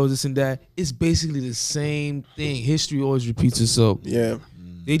city girls, this and that, it's basically the same thing. History always repeats itself. Yeah.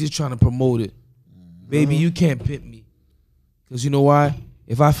 They just trying to promote it. Baby, you can't pimp me. Because you know why?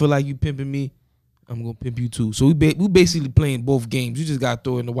 If I feel like you pimping me, I'm going to pimp you too. So we basically playing both games. You just got to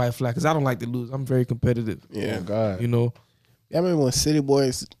throw in the white flag because I don't like to lose. I'm very competitive. Yeah. Oh, God. You know? I remember when city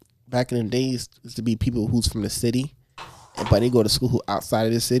boys back in the days used to be people who's from the city, but they go to school who outside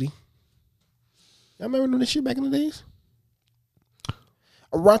of the city. Y'all remember doing this shit back in the days?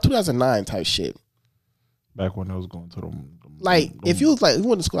 Around 2009 type shit. Back when I was going to them. Like, if you was like, you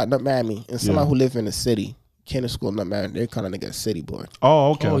went to school at Nut Miami and somebody who lived in the city came to school at Nut Miami, they're kind of like a city boy.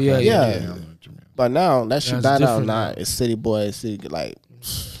 Oh, okay. Oh, okay. yeah. Yeah. I know what you mean. But now that shit That's died out. different Nah, now. it's city boy, city like,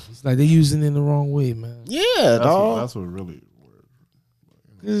 It's like they using it in the wrong way, man. yeah, That's dog. that's what really.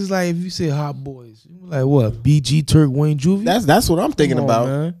 It's like if you say hot boys, you like what? BG, Turk, Wayne, Juvie? That's what I'm thinking Come on, about.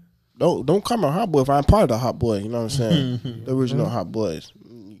 man. Don't call me a hot boy if I'm part of the hot boy. You know what I'm saying? The original hot boys.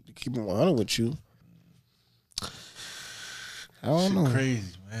 Keep it 100 with you. I don't know.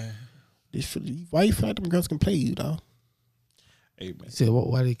 Crazy, man. Why you feel like them girls can play you, dog? Hey, man. He said,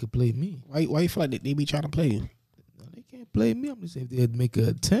 why they could play me? Why you feel like they be trying to play you? No, they can't play me. I'm just saying if they'd make an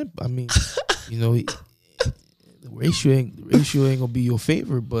attempt. I mean, you know, the ratio ain't gonna be your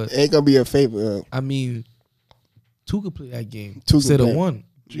favorite, but It ain't gonna be a favor. I mean, two could play that game Two can instead of play. one.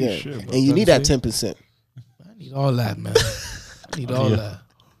 Yeah, shit, bro. and you need that 10%. I need all that, man. I need all that.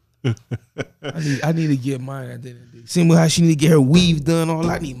 I need to get mine at the end of the day. Same with how she need to get her weave done. All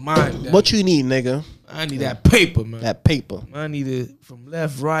I need mine. Done. What you need, nigga? I need that paper, man. That paper. I need it from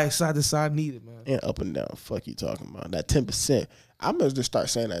left, right, side to side. I need it, man. And up and down. Fuck you talking about. That 10%. I must just start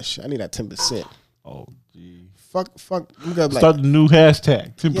saying that shit. I need that 10%. Oh, gee. Fuck. I'm gonna be Start like, the new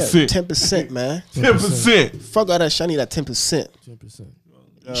hashtag. yeah, 10%. 10%, man. 10%. Fuck all that shit. I need that 10%. 10%.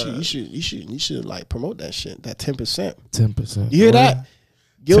 You should like promote that shit. That 10%. 10%. You hear that?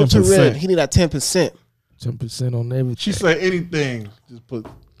 Gil 10%. Terrell, he need that 10%. 10% on everything. She said anything. Just put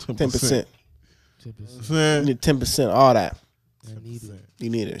 10%. 10%. 10%. You Man. need 10%. All that. I need it. You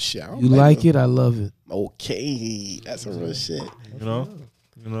need it. Shit. I don't You blame like it? I love it. Okay, that's some real shit. You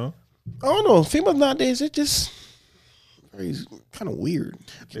know? I don't know. Females nowadays, it's just kind of weird.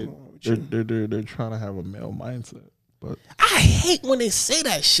 They're trying to have a male mindset, but I hate when they say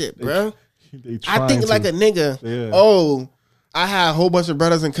that shit, bro. they I think like a nigga. Yeah. Oh, I had a whole bunch of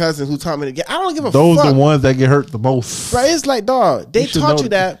brothers and cousins who taught me to get. I don't give a those fuck. the ones that get hurt the most. Bro, it's like, dog, they You should taught know you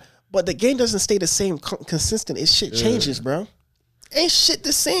that, but the game doesn't stay the same consistent. It shit changes, bro. Ain't shit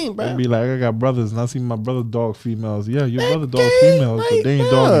the same, bro. They be like, I got brothers, and I see my brother dog females. Yeah, your brother dog Okay, females, like, but they ain't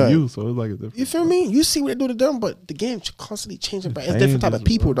bruh. dogging you, so it's like a different. You feel me? You see what they do to them, but the game constantly changing, bro. It's Changes, different type of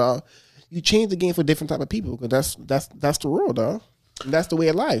people, bro. dog. You change the game for different type of people, because that's the rule, dog. And that's the way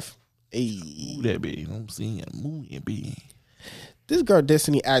of life. Hey. Move that be. I'm seeing move that be. This girl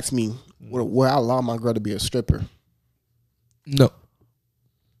Destiny asked me would I allow my girl to be a stripper. No.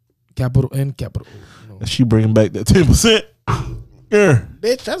 Capital N, capital O. No. And she bringing back that 10%. Yeah,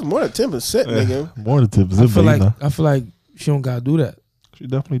 Bitch, that's more than 10%, nigga. more than 10%. I feel like she don't gotta do that. She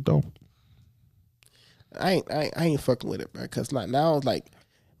definitely don't. I ain't fucking with it, bro. Cause now it's like,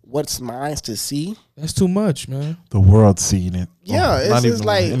 what's mine to see? That's too much, man. The world's seeing it. Yeah, it's not just even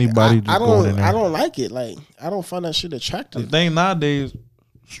like anybody. I just going in there. don't like it. Like I don't find that shit The attractive. thing nowadays,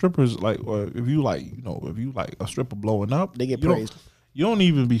 strippers like, or if you like a stripper blowing up, They get you don't- praised. You don't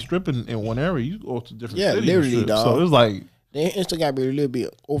even be stripping in one area. You go to different Yeah, cities. literally, and strip. dog. So it's like, They Insta got to be a little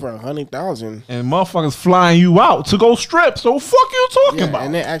bit over 100,000. and motherfuckers flying you out to go strip. So fuck you talking Yeah, about?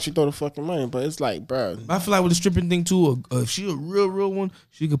 and they actually throw the fucking money. But it's like, bro, I feel like with the stripping thing too, if she a real one,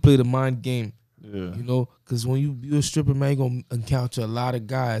 she could play the mind game. Yeah. You know, because when you a stripper, man, you gonna encounter a lot of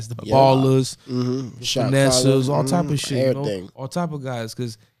guys, the ballers, shot finessers, callers, all type of shit. You know? everything. All type of guys,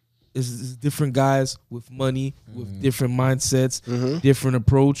 because it's different guys with money, with different mindsets, different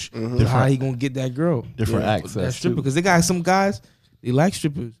approach, to how he gonna get that girl, Different access, that stripper. too. Because they got some guys, they like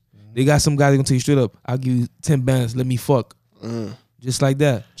strippers. They got some guys that gonna tell you straight up, I'll give you 10 bands, let me fuck, just like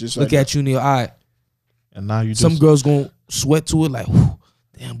that. Just Look like at you in your eye. And now you Some just, girls gonna sweat to it like, whew,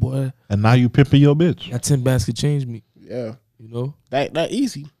 damn boy, and now you pimping your bitch. that 10 bands could change me. Yeah, You know, that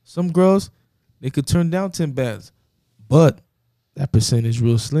easy. some girls they could turn down 10 bands, but that percentage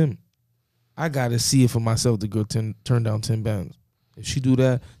real slim. I gotta see it for myself. The girl turn down 10 bands. If she do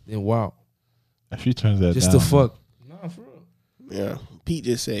that, then wow, If she turns that just down, to fuck. Nah, for real. Yeah, Pete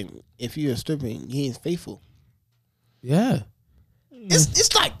just said, if you're a stripper, he ain't faithful. Yeah,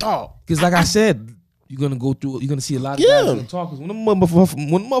 It's like, dog. because like I said, you're gonna go through. You're gonna see a lot of Yeah. guys gonna talk. 'Cause when the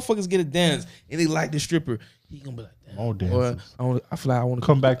motherfuckers get a dance and they like the stripper, he gonna be like, damn. More Or dances. I feel like I want to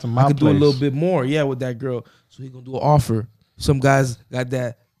Come back to my I could do a place. little bit more, yeah, with that girl. So he gonna do an offer. Some guys got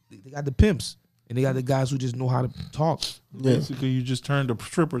that. They got the pimps, and they got the guys who just know how to talk. Basically, you just turned a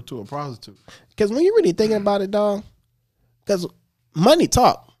stripper to a prostitute. Because when you're really thinking about it, dog, because money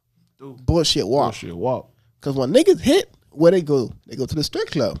talk, bullshit walk. Bullshit walk. Because when niggas hit, where they go? They go to the strip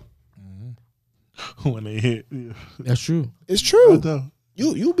club. When they hit. Yeah. That's true. It's true. know.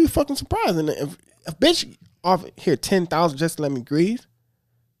 You be fucking surprised. And if a bitch offer here 10,000 just to let me breathe,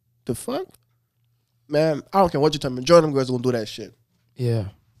 the fuck, man, I don't care what you tell me. Majority of them girls gonna do that shit. Yeah.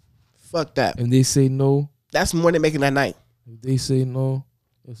 Fuck that. And they say no. That's more than making that night. If they say no,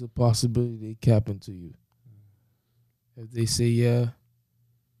 there's a possibility they capping to you. If they say yeah,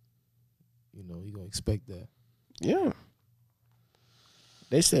 you know, you gonna expect that. Yeah.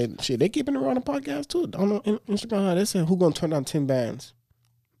 They said shit. They keeping it around the podcast too. I don't know Instagram how they said who gonna turn down 10 bands.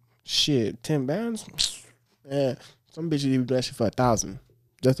 Shit, 10 bands. Yeah, some bitches even do that shit for 1,000.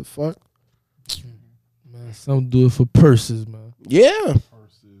 Just the fuck. Man, some do it for purses, man. Yeah,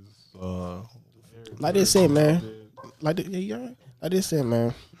 Uh, like they said, man. Like they said,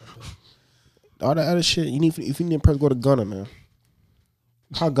 man. All that other shit you need. If you need a purse, go to Gunna, man.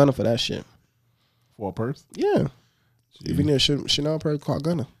 Call Gunna for that shit. for a purse? Yeah. If you need a Chanel purse, call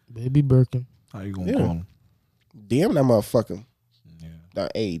Gunna. Baby Birkin. How you gonna Yeah. call him? DM that motherfucker. Yeah.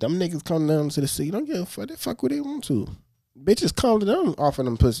 Like, hey, them niggas come down to the city. Don't give a fuck. They fuck what they want to. Bitches come to them offering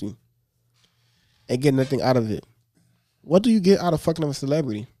them pussy and get nothing out of it. What do you get out of fucking a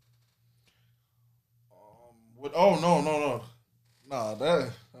celebrity? Oh no. Nah,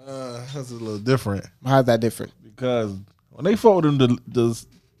 that's a little different How's that different? because when they fuck with them, the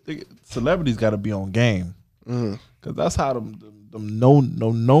celebrities got to be on game Mm-hmm. because that's how them no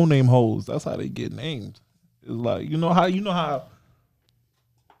name hoes. That's how they get named. It's like you know how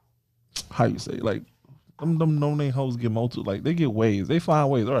you say like them no name hoes get multiple like they get ways. They find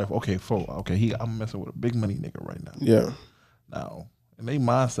ways. All right, okay, I'm messing with a big money nigga right now. Yeah. Now, and their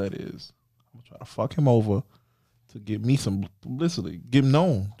mindset is, I'm gonna try to fuck him over to get me some publicity, get him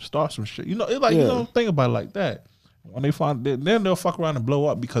known, start some shit. You know, it's like you Yeah. don't think about it like that. When they find then they'll fuck around and blow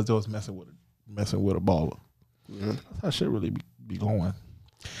up because they was messing with a baller. That's how shit really be going.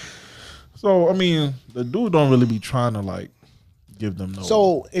 So I mean, the dude don't really be trying to like give them no.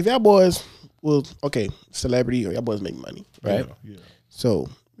 So if y'all boys celebrity or y'all boys make money, right? Yeah. So,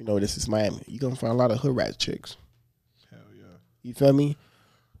 you know, this is Miami. You gonna find a lot of hood rat chicks. Hell yeah. You feel me?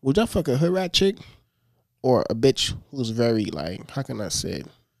 Would y'all fuck a hood rat chick or a bitch who's very like, how can I say it?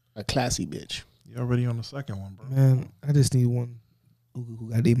 A classy bitch. You already on the second one, bro. Man, I just need one who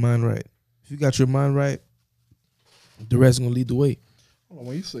got their mind right. If you got your mind right, the rest gonna lead the way. Hold on,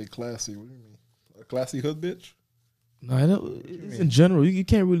 when you say classy, what do you mean? A classy hood bitch? No, I don't, it's in general. You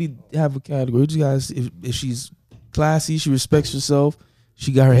can't really have a category. You just guys, if she's classy, she respects herself,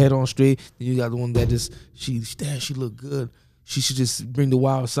 she got her head on straight. Then you got the one that just she look good. She should just bring the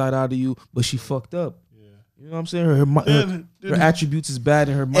wild side out of you, but she fucked up. You know what I'm saying? Her attributes is bad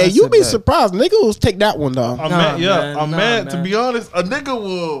and her mindset Hey, you be bad. surprised. Nigga will take that one, dog. I'm Nah, mad. man. To be honest, a nigga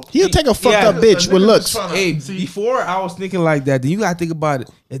will. He'll take a fucked up bitch with looks. Hey, before I was thinking like that, then you gotta think about it.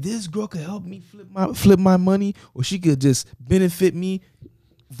 If this girl could help me flip my money, or she could just benefit me,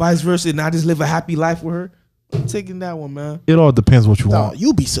 vice versa, and I just live a happy life with her, I'm taking that one, man. It all depends what you Dog, want.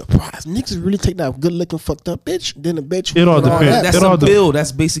 you be surprised. Niggas really take that good looking fucked up bitch, then a bitch. It all with depends. that. That's It all a bill.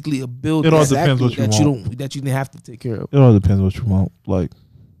 That's basically a bill. It all that- depends what you that want. that you didn't have to take care of. It all depends what you want. Like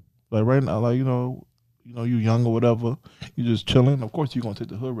right now, like you know, you young or whatever, you just chilling. Of course, you gonna take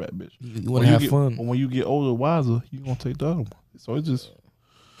the hood rat bitch. You want to have fun. But when you get older, wiser, you gonna take the other one. So it's just,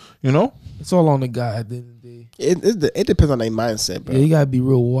 you know, It's all on the guy at the end of the day. It depends on their mindset, bro. Yeah, you gotta be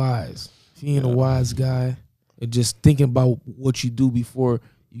real wise. If you ain't a wise guy and just thinking about what you do before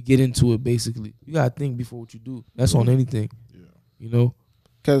you get into it, basically, you gotta think before what you do. That's on anything. Yeah, you know.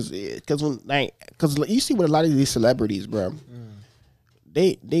 Cause you see with a lot of these celebrities, bro,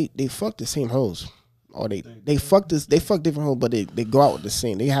 they fuck the same hoes, or they fuck different hoes, but they go out with the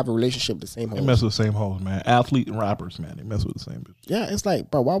same. They have a relationship with the same they hoes. mess with the same hoes, man. Athlete and rappers, man, they mess with the same bitch. Yeah, it's like,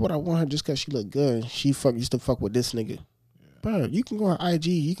 bro, why would I want her just cause she look good? She used to fuck with this nigga, bro. You can go on IG,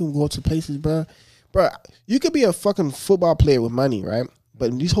 you can go to places, bro. Bro, you could be a fucking football player with money, right?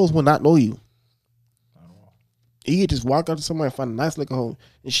 But these hoes will not know you. You could just walk up to somebody and find a nice looking hoe,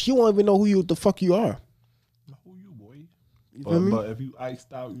 and she won't even know who the fuck you are. Who you, boy? You feel me? But if you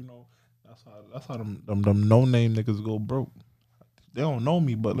iced out, you know, that's how them no name niggas go broke. They don't know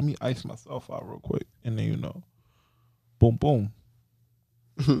me, but let me ice myself out real quick, and then you know, boom, boom.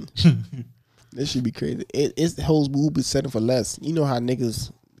 This should be crazy. It's the hoes who be setting for less. You know how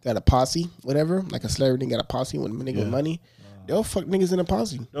niggas got a posse, whatever, like a celebrity got a posse with nigga with money, they'll fuck niggas in a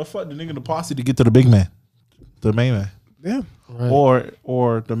posse. They'll fuck the nigga in the posse to get to the big man, the main man. Yeah. Right.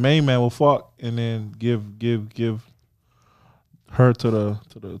 Or the main man will fuck and then give her to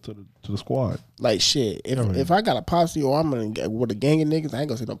the squad. Like shit, if I got a posse or I'm with a gang of niggas, I ain't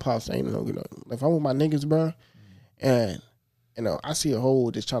gonna say no posse. I ain't no, if I'm with my niggas, bro, and I see a hoe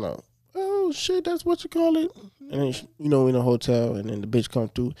just trying to, oh shit, that's what you call it, and then in a hotel, and then the bitch come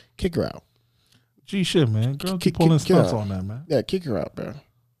through, kick her out. Gee, shit, man, girl, keep pulling stunts on that, man. Yeah, kick her out, bro.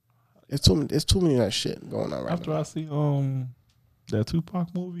 It's too many of that shit going on right After now. I see that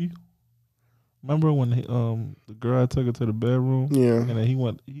Tupac movie. Remember when the girl took her to the bedroom? Yeah. And then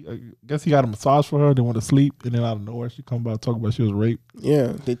I guess he got a massage for her, then went to sleep, and then out of nowhere she come about talking about she was raped.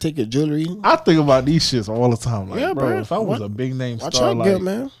 Yeah, they take your jewelry. I think about these shits all the time. Like, Yeah, bro, bro. if I was a big name Watch star, out, like, Gil,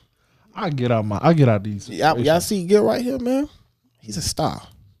 man. I get out these. Y'all see Gil right here, man. He's a star.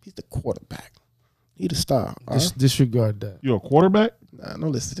 He's the quarterback. He the star. Disregard that. You a quarterback? Nah,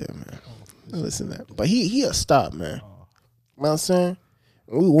 don't listen to him, man. Don't listen to that. But he a star, man. You know what I'm saying?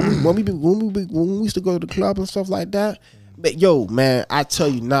 When we used to go to the club and stuff like that, but yo, man, I tell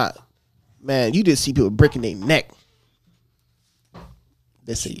you not, man, you just see people breaking their neck.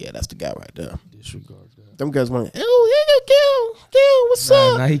 They say, yeah, that's the guy right there. Disregard that. Them guys went, oh, yeah, Gil, what's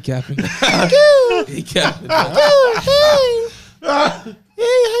up? Nah, he capping. Gil, He capping. hey, how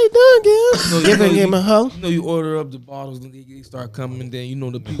you doing, Gil? You know, Give him a hug. you order up the bottles and they start coming, and then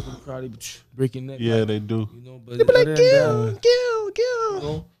the people in the crowd, they be breaking neck. Yeah, like, they do. But They be like, other than Gil, that,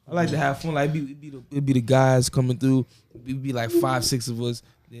 Gil. I like to have fun. Like it'd be the guys coming through. It'd be like 5, 6 of us.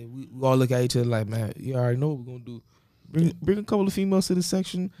 Then we all look at each other like, man, you already know what we're gonna do. Bring a couple of females to the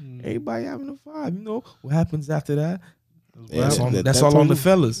section. Everybody having a vibe. What happens after that? Yeah, that's all on the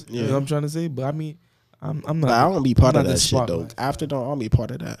fellas. Yeah. You know what I'm trying to say? But I mean, I'm not. Nah, I don't be part I'm of not that the shit though. spotlight. After though, I don't be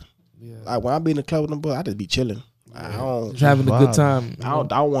part of that. Yeah. Like when I be in the club with them boys, I just be chilling. I don't. Just having a good time. I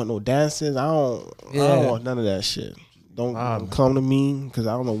don't want no dances. I don't want none of that shit. Don't come to me because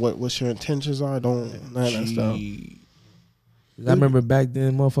I don't know what your intentions are. Don't none of that stuff. I remember back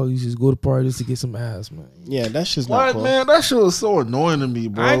then, motherfuckers used to just go to parties to get some ass, man. Yeah, that's just What, not cool. man? That shit was so annoying to me,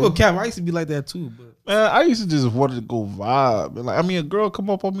 bro. I ain't gonna cap. I used to be like that too, but Man, I used to just want to go vibe. And like, I mean, a girl come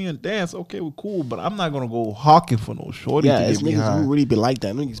up on me and dance, okay, we're cool, but I'm not gonna go hawking for no shorty Yeah, to it's get me niggas high. who really be like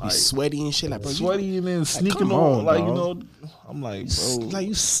that. Niggas be sweaty and shit. Like, bro, Sweaty and then sneaking come on, on, like, dog. I'm like, you, bro. like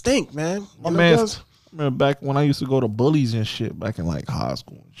you stink, man. My You know, man, girls, I remember back when I used to go to bullies and shit back in like high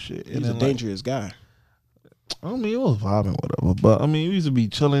school and shit. And he's a then, like, dangerous guy. I mean, it was vibing, whatever. But I mean, we used to be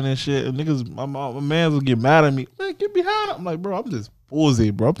chilling and shit. And niggas, my man would get mad at me. Man, get behind. I'm like, bro, I'm just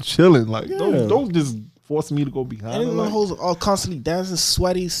bullshit, bro. I'm chilling. Like, don't just force me to go behind. And then Like, the hoes all constantly dancing,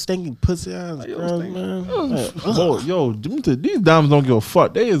 sweaty, stinking pussy ass girls, man. Yo, these dimes don't give a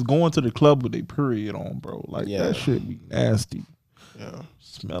fuck. They is going to the club with their period on, bro. Like, Yeah. that shit be nasty. Yeah.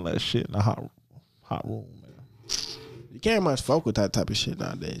 Smell that shit in a hot room, man. You can't much fuck with that type of shit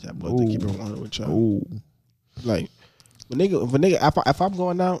nowadays. I boys to keep it 100 with y'all. Oh, Like, if I'm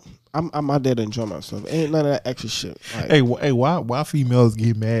going out, I'm out there to enjoy myself. Ain't none of that extra shit. Like, hey, why females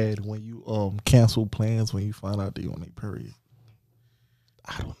get mad when you cancel plans when you find out they on their period?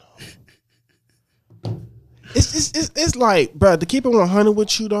 I don't know. It's like, bro, to keep it 100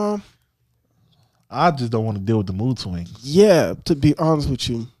 with you, dog. I just don't want to deal with the mood swings. Yeah, to be honest with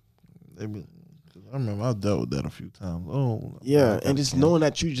you. I remember I dealt with that a few times. Oh, Yeah, and just knowing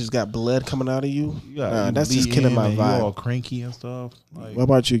that you just got blood coming out of you, you got that's just killing my You all vibe. cranky and stuff. Like, What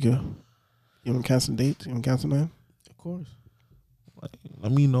about you, girl? You want to cancel dates? You want to cancel nothing? of course. like,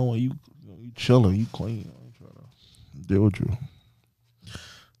 let me know when you chilling, you clean. I ain't trying to deal with you.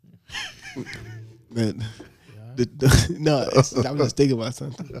 Man, no, I was just thinking about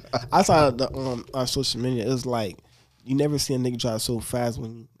something. I saw on social media. It was like you never see a nigga drive so fast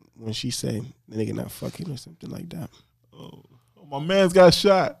when she say the nigga not fucking or something like that. Oh, my man's got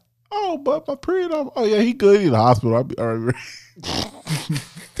shot. Oh, but my period. Oh yeah, he good. He in the hospital. I'll be all right.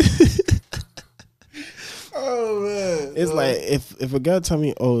 Oh man, It's like if a girl tell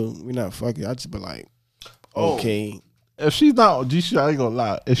me, "Oh, we're not fucking," I just be like, "Okay." if she's not, I ain't gonna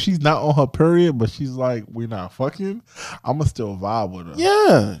lie. If she's not on her period, but she's like, we're not fucking, I'ma still vibe with her.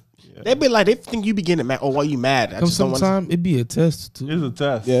 Yeah. They be like, they think you be getting mad. Oh, why you mad? I just don't want Sometimes it be a test too. It's a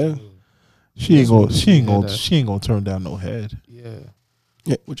test. Yeah. She ain't gonna Yeah. she ain't gonna turn down no head. Yeah.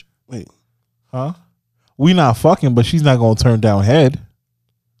 Yeah. Wait. Huh? We not fucking, but she's not gonna turn down head.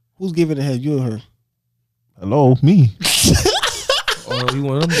 Who's giving the head? You or her? Hello, me. Oh You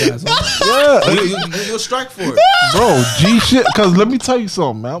one of them guys, huh? Yeah, You'll strike for it. bro, G shit. Cause let me tell you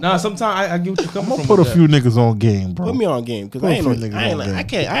something, man. Nah, sometimes I get what you're coming I'm from. gonna put a with few niggas on game, bro. Put me on game because Put I a ain't, few no, niggas I ain't on like, game. I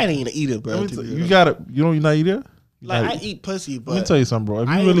can't. I ain't even eat it, bro. Let me tell you got it. You know you're not eating. Like I eat pussy, but Let me tell you something, bro. If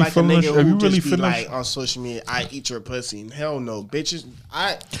you I ain't really like a feeling, nigga if who you really just be feeling, like on social media, I eat your pussy. Hell no, bitches.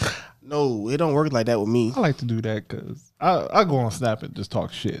 No, it don't work like that with me. I like to do that because I go on Snap and just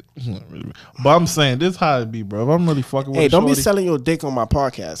talk shit. But I'm saying this how it be, bro. If I'm really fucking with Hey, a don't be shorty, selling your dick on my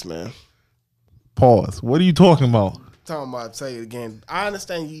podcast, man. pause. What are you talking about? Talking about, tell you again. I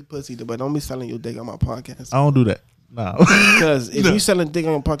understand you eat pussy, but don't be selling your dick on my podcast. I don't do that. Nah. Because if you selling dick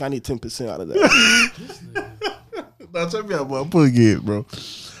on your podcast, I need 10% out of that. Nah, check me out, bro. I'm putting it, bro.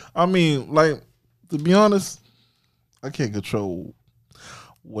 I mean, like, to be honest, I can't control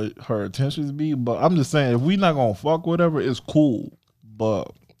what her intentions be, but I'm just saying, if we not gonna fuck whatever, it's cool.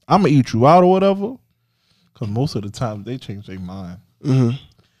 But I'm gonna eat you out or whatever, because most of the time they change their mind.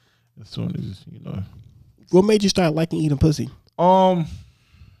 Mm-hmm. As soon as, you know. What made you start liking eating pussy? Damn.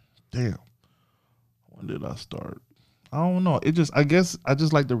 When did I start? I don't know. It just, I guess I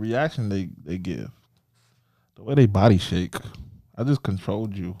just like the reaction they give. The way they body shake. I just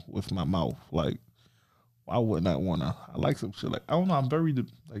controlled you with my mouth. Like, why wouldn't I wanna? I like some shit. Like, I don't know. I'm very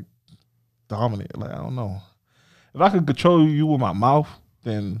like dominant. Like, I don't know. If I could control you with my mouth,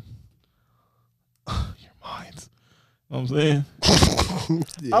 then you're mine. You know what I'm saying?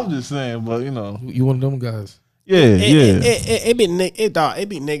 I'm just saying, but you know. You one of them guys. Yeah, It be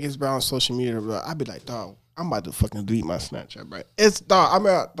niggas, bro, on social media, bro. I be like, dog, I'm about to fucking delete my Snapchat, bro. It's dog. I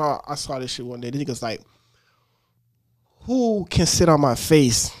mean, dog, I saw this shit one day. The niggas like, who can sit on my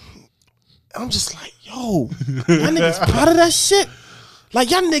face? I'm just like, yo, y'all niggas proud of that shit? Like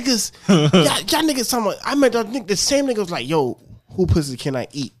y'all niggas, y'all niggas. Someone I met the same nigga was like, yo, who pussy can I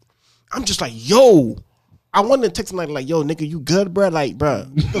eat? I'm just like, yo. I wanted to text him like, yo, nigga, you good, bro? Like, bro,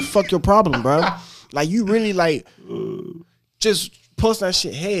 what the fuck your problem, bro? Like, you really like just post that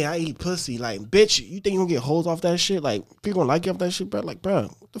shit. Hey, I eat pussy. Like, bitch, you think you gonna get hoes off that shit? Like, people gonna like you off that shit, bro? Like, bro,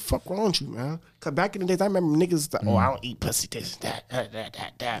 what the fuck wrong with you, man? Cause back in the days, I remember niggas like, oh, I don't eat pussy, this, that.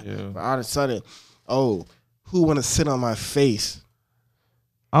 Yeah. But all of a sudden, oh, who wanna sit on my face?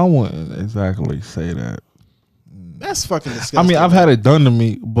 I wouldn't exactly say that. That's fucking disgusting. I mean, I've had it done to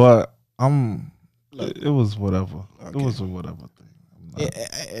me, but it was whatever. Okay. It was a whatever thing.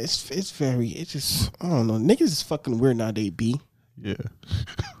 It's just I don't know. Niggas is fucking weird nowadays, B. Yeah.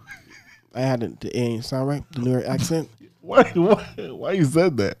 I had it ain't sound right. The New York accent. Why you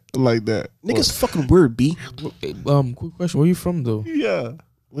said that like that? Niggas fucking weird, B. Quick question. Where you from though? Yeah.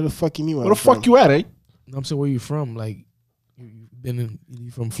 Where the fuck you mean? Where the fuck you at, eh? I'm saying where you from? Like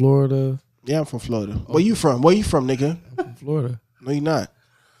you from Florida? Yeah, I'm from Florida. Where you from? Where you from, nigga? I'm from Florida. No, you not.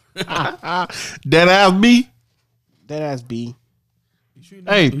 That ass B. That ass B.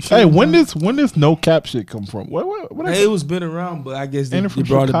 Hey, when this no cap shit come from? What Hey, it was been around, but I guess they from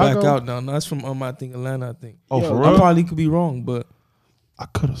brought it back Chicago? out now. No, it's from I think Atlanta. I think. Oh, Yo, for I real? probably could be wrong, but I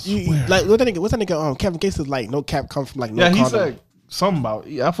could have You, swear. like what's that nigga? Kevin Gates is like no cap come from like no Yeah, he condom. said something about.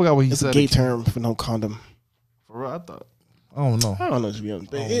 Yeah, I forgot what he It's said. a gay term for no condom. For real, I thought. I don't know. I don't know to be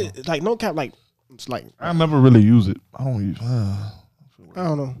honest. But it's like no cap, like it's like I never really use it. I don't use. I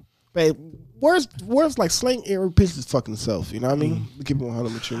don't know. But words like slang, it repeats its fucking self. You know what I mean? We keep it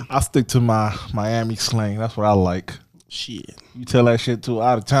 100 with you. I stick to my Miami slang. That's what I like. Shit. You tell that shit to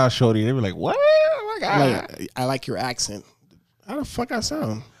out of town shorty, they be like, "What? Oh my God." Like, I like your accent. How the fuck I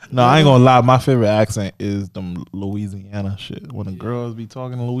sound? No, I ain't gonna lie. My favorite accent is them Louisiana shit. When the girls be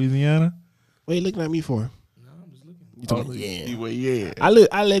talking to Louisiana. What you looking at me for? no, I'm just looking. You talking, yeah. Yeah.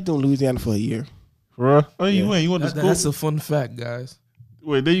 I lived in Louisiana for a year. For real? Oh, you went? You went to school? That's a fun fact, guys.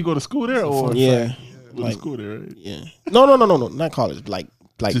 Wait, then you go to school there, or Yeah. you go to Like, school there? Right? yeah. No, not college. Like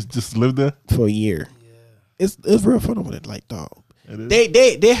Just live there. for a year. It's real fun over there. Like, dog. It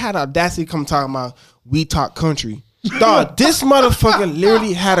is. They had audacity come talking about we talk country. Dog, this motherfucker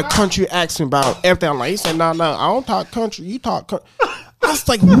literally had a country accent about everything. I'm like, he said, no, I don't talk country. You talk country. I was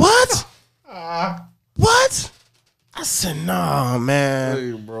like, what? What? I said, nah, man.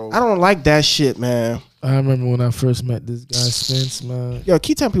 Hey, bro. I don't like that shit, man. I remember when I first met this guy Spence, man. Yo,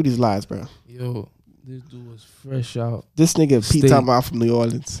 keep telling people these lies, bro. Yo, this dude was fresh out This nigga Pete State. talking about from New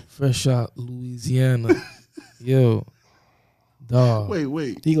Orleans. Louisiana. Yo, dog.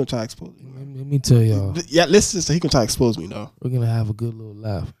 Wait. He gonna try to expose me. Let me tell y'all, Yeah, listen, so he gonna try to expose me, though. we're gonna have a good little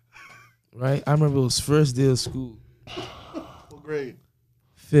laugh, right? I remember it was first day of school, What grade?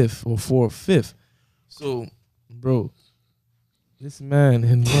 fifth. So, bro, this man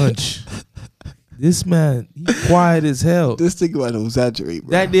in lunch, he quiet as hell. This nigga about to exaggerate,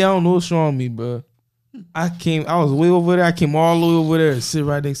 bro. That day, I don't know what's wrong with me, bro. I was way over there. I came all the way over there and sit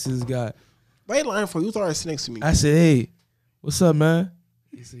right next to this guy. Why you lying for? You was already sitting next to me. I said, hey, what's up, man?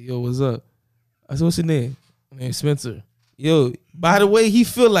 He said, yo, what's up? I said, what's your name? My name's Spencer. Yo, by the way, he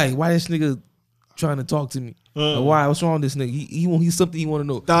feel like, why this nigga trying to talk to me? Like, why? What's wrong with this nigga? He's something he want to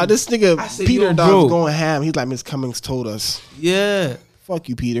know. Dog, this nigga, I said, Peter, yo, dog, bro. was going ham. He's like, Miss Cummings told us. Yeah. Fuck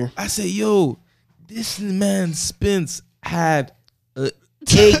you, Peter. I said, yo, this man Spence had a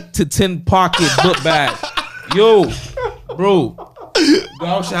 8 to 10 pocket book bag. Yo, bro.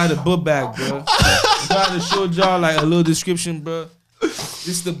 Dog shot had a book bag, bro. I'm trying to show y'all like a little description, bro. This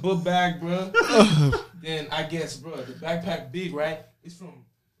is the book bag, bro. Then I guess, bro, the backpack big, right? It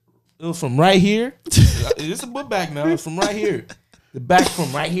was from right here. It's a book bag now. It's from right here. The back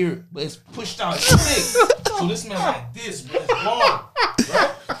from right here, but it's pushed out. It's thick. So this man like this, bro. It's long,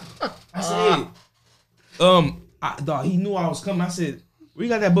 right? I said, hey, dog, he knew I was coming. I said, where you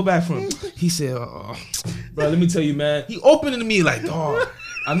got that book bag from? He said, bro, let me tell you, man. He opened it to me like, dog,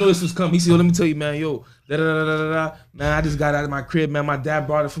 I know this was coming. He said, let me tell you, man, yo, da-da-da-da-da-da. Man, I just got out of my crib, man. My dad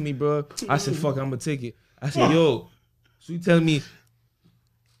brought it for me, bro. I said, fuck it, I'm going to take it. I said, yo, so you telling me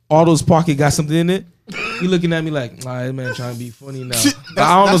all those pockets got something in it? He looking at me like, nah, this man trying to be funny now. But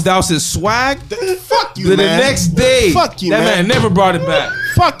I don't know if that was his swag. Fuck you, Then man. the next day, Fuck you, that man. man never brought it back.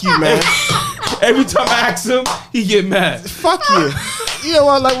 Fuck you, man. Every time I ask him, he get mad. Fuck you. You know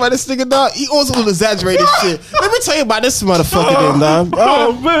what I like about this nigga, dog? He also will exaggerate this shit. Let me tell you about this motherfucker, then, dog.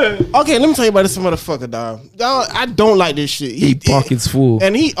 Oh man. Okay, let me tell you about this motherfucker, dog. Dog, I don't like this shit. He pockets full.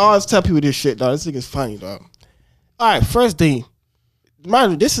 And he always tell people this shit, dog. This nigga's funny, dog. All right, first day.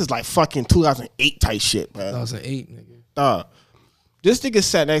 Mind you, this is like fucking 2008 type shit, bro. 2008, nigga. Dog. This nigga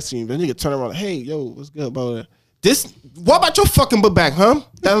sat next to me. The nigga turned around like, hey, yo, what's good about this? What about your fucking book bag, huh?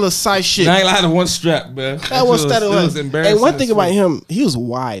 That little side shit. I ain't lied to one strap, man. That was that. It was embarrassing. And one thing as about fuck. him, he was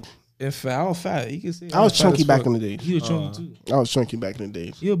wide. In fact, I was fat. You can see I was fat chunky as back fuck. in the day. He was chunky too. I was chunky back in the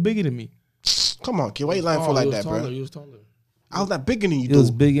days. He was bigger than me. Come on, kid. Why you lying for Oh, like he was that, taller. bro? He was taller. I was not bigger than you, He was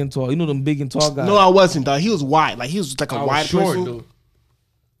dude. big and tall. You know them big and tall guys. No, I wasn't, dog. He was wide. Like, he was like a I was wide short, person. though.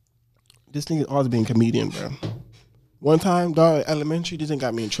 This nigga always been a comedian, bro. One time, dog, elementary, this nigga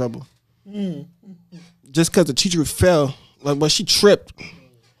got me in trouble. Just because the teacher fell, like, but she tripped.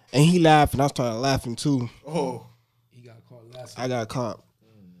 And he laughed, and I started laughing, too. He got caught last. I got caught.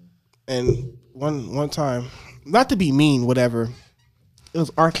 And one time, not to be mean, whatever, it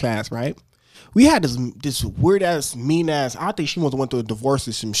was art class, right? We had this weird ass, mean ass. I think she must have went through a divorce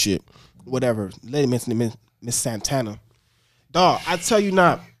or some shit, whatever. Lady mentioned Miss Santana. Dog, I tell you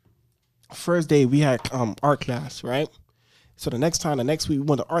not. First day we had art class, right? So the next week we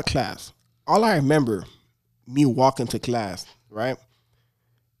went to art class. All I remember, me walking to class, right?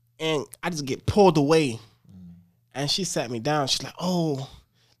 And I just get pulled away. And she sat me down. She's like, oh,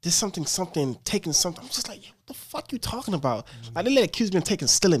 there's something, taking something. I'm just like, what the fuck you talking about? Like, they accused me of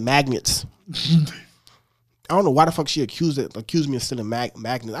stealing magnets. I don't know why the fuck she accused me of stealing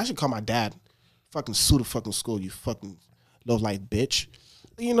magnets. I should call my dad. Fucking sue the fucking school, you fucking low-life bitch.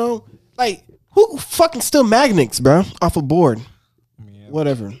 You know? Like, who fucking steal magnets, bro? Off a board.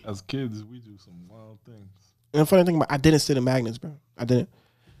 Whatever. As kids, we do some wild things. And the funny thing about I didn't steal the magnets, bro. I didn't.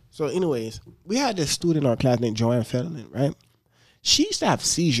 So anyways, we had this student in our class named Joanne Federland, right? She used to have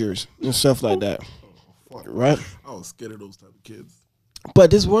seizures and stuff like that. Right? I was scared of those type of kids.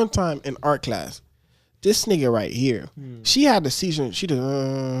 But this one time in art class, this nigga right here, she had the seizure. She did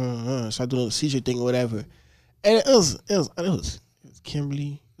started doing the seizure thing or whatever. And it was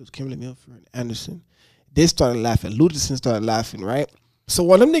Kimberly. It was Kimberly Milford, Anderson. They started laughing. Luterson started laughing, right? So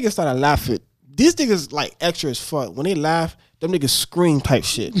when them niggas started laughing, these niggas like extra as fuck. When they laugh, them niggas scream type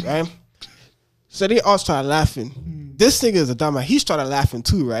shit, right? So they all started laughing. This nigga is a dumbass. He started laughing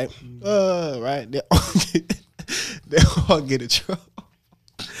too, right? Right? They all get in trouble.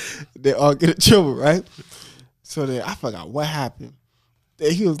 They all get in trouble, right? So then I forgot what happened.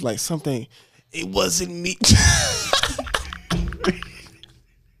 Then he was like something, it wasn't me.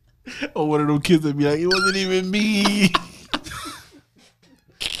 Or one of them kids that be like, it wasn't even me.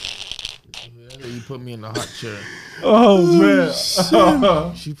 You put me in the hot chair. Oh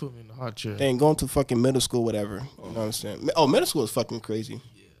man. She put me in the hot chair. Then going to fucking middle school, whatever. You know what I'm saying? Oh, middle school is fucking crazy.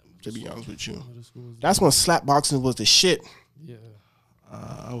 To be honest with you. That's when slap boxing was the shit. Yeah.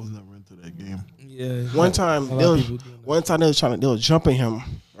 I was never into that game. Yeah. One time A lot they of was, people doing that. one time they was jumping him,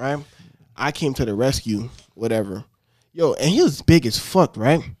 right? I came to the rescue, whatever. Yo, and he was big as fuck,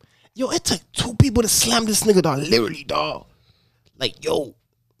 right? Yo, it took 2 people to slam this nigga, dog. Literally, dog. Like, yo,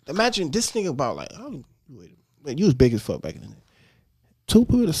 imagine this nigga about like, wait, you was big as fuck back in the day. 2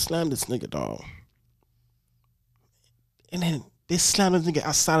 people to slam this nigga, dog. And then They slammed this nigga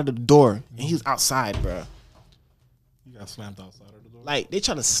outside of the door, and he was outside, bro. You got slammed outside of the door. Like they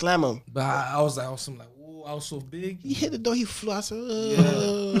trying to slam him. But I was like, whoa, I was so big. He hit the door. He flew. I said, I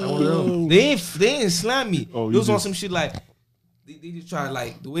don't know. They ain't slam me. Oh, it you was on just- some shit like they just try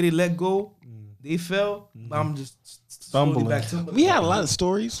like the way they let go. They fell. But I'm just Stumbling. back to We had a lot of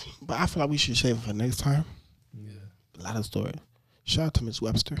stories, but I feel like we should save it for next time. Yeah. A lot of stories. Shout out to Miss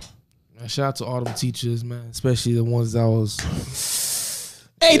Webster. Man, shout out to all them teachers, man, especially the ones that was.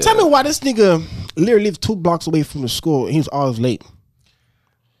 Hey, tell me why this nigga literally lived 2 blocks away from the school and he was always late.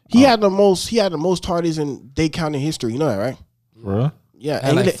 He had the most tardies in Dade County history. You know that, right? Bruh. Yeah. At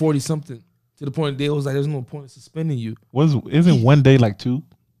And like he li- 40 something. To the point they was like, there's no point in suspending you. Isn't one day like 2?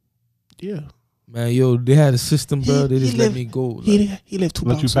 yeah. Man, yo, they had a system, bro. They just let lived- me go. Like, He lived 2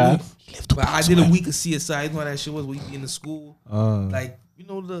 Let you blocks away. pass? He lived 2 but I blocks did a away. week of CSI. You know how that shit was when you be in the school. Like, you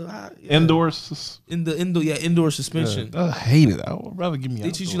know, Indoors. in the indoor suspension. I hate it. I would rather give me.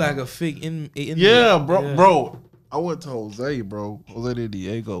 They teach you like a fake Yeah, bro. I went to Jose de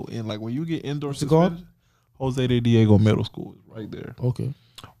Diego, and like when you get indoor What's it called? suspension, Jose de Diego Middle School is right there. Okay.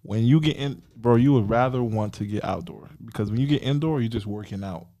 When you get in, bro, you would rather want to get outdoor because when you get indoor, you're just working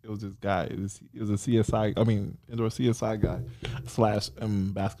out. It was this guy. It was a CSI. I mean, indoor CSI guy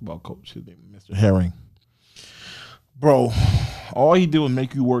 / basketball coach. His name is Mr. Herring. Bro, all he did was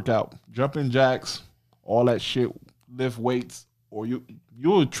make you work out, jumping jacks, all that shit, lift weights, or you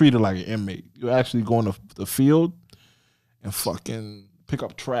were treated like an inmate. You actually go on the field and fucking pick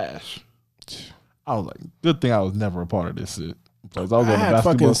up trash. I was like, good thing I was never a part of this shit. Because I was I on the had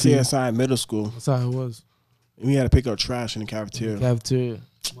fucking basketball team. CSI middle school. That's how it was. And we had to pick up trash in the cafeteria. Cafeteria.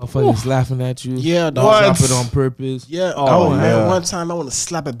 Motherfuckers laughing at you. Yeah, dog. Drop it on purpose. Yeah. Oh, Man, yeah. one time I want to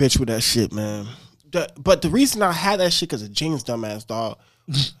slap a bitch with that shit, man. But the reason I had that shit because of James dumbass, dog.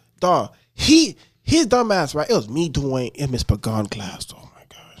 Dog. His dumbass, right? It was me doing in Miss Pagan class. Oh my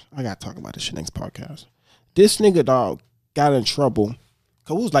gosh. I gotta talk about this shit next podcast. This nigga, dog, got in trouble.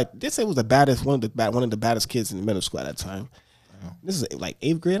 Cause it was like this was the baddest one of the baddest kids in the middle school at that time. This is like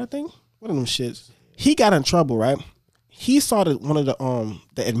 8th grade, I think. One of them shits. He got in trouble, right? He saw one of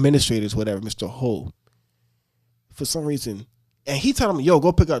the administrators, whatever, Mr. Ho, for some reason, and he told him, "Yo,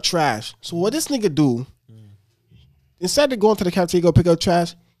 go pick up trash." So what this nigga do? Instead of going to the cafeteria, go pick up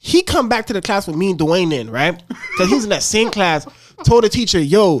trash, he come back to the class with me and Dwayne in, right? Because he was in that same class. Told the teacher,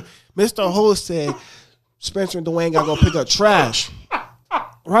 "Yo, Mr. Ho said Spencer and Dwayne gotta go pick up trash."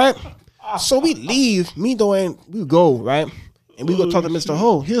 Right? So we leave. Me and Dwayne, we go, right? And we go talk to Mr.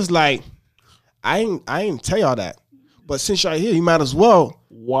 Ho. He was like, I ain't tell y'all that. But since y'all here, you might as well.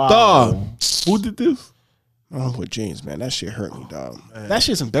 Wow. Dog. Who did this? Oh, with James, man. That shit hurt me, dog. That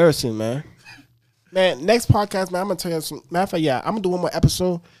shit's embarrassing, man. Man, next podcast, man, I'm gonna tell you some. Matter of fact, yeah, I'm gonna do one more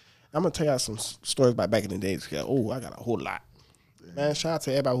episode. I'm gonna tell y'all some stories about back in the days. Oh, I got a whole lot. Man, shout out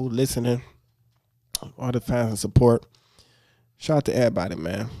to everybody who's listening, all the fans and support. Shout out to everybody,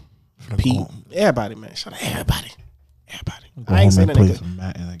 man. Pete, everybody, man. Shout out to everybody. Everybody. I ain't saying that nigga. Some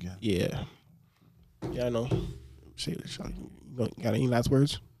Madden again. Yeah. Yeah, I know. Say this. You got any last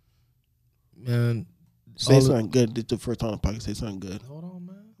words? Man. Say something good. This is the first time on the podcast. Say something good. Hold on,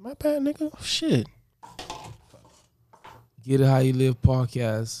 man. My bad, nigga. Shit. Get It How You Live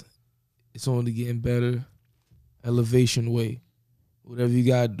podcast. It's only getting better. Elevation way. Whatever you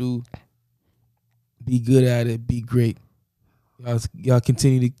gotta do, be good at it. Be great. Y'all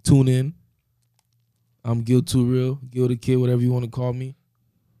continue to tune in. I'm Gil Too Real, Gil the Kid, whatever you want to call me.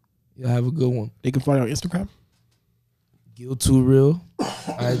 Y'all have a good one. They can find you on Instagram. Gil Too Real,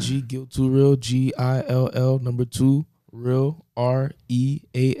 IG Gil Too Real, GILL 2 Real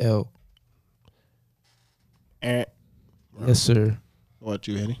REAL. And Yes, sir. what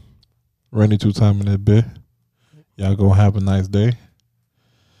you, Eddie? Rainy 2 time in that bit. Y'all gonna have a nice day.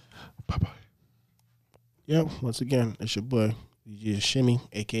 Bye bye. Yep. Once again, it's your boy, DJ Shimmy,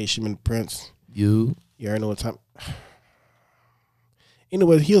 aka Shimmy the Prince. You. You already know what time.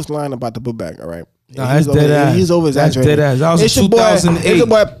 Anyway, he was lying about the book bag. All right. Nah, that's dead ass. He's over That's exaggerating. dead ass. That was It's in your boy. 2008. It's your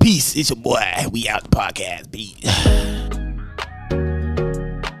boy. Peace. It's your boy. We out the podcast. Peace.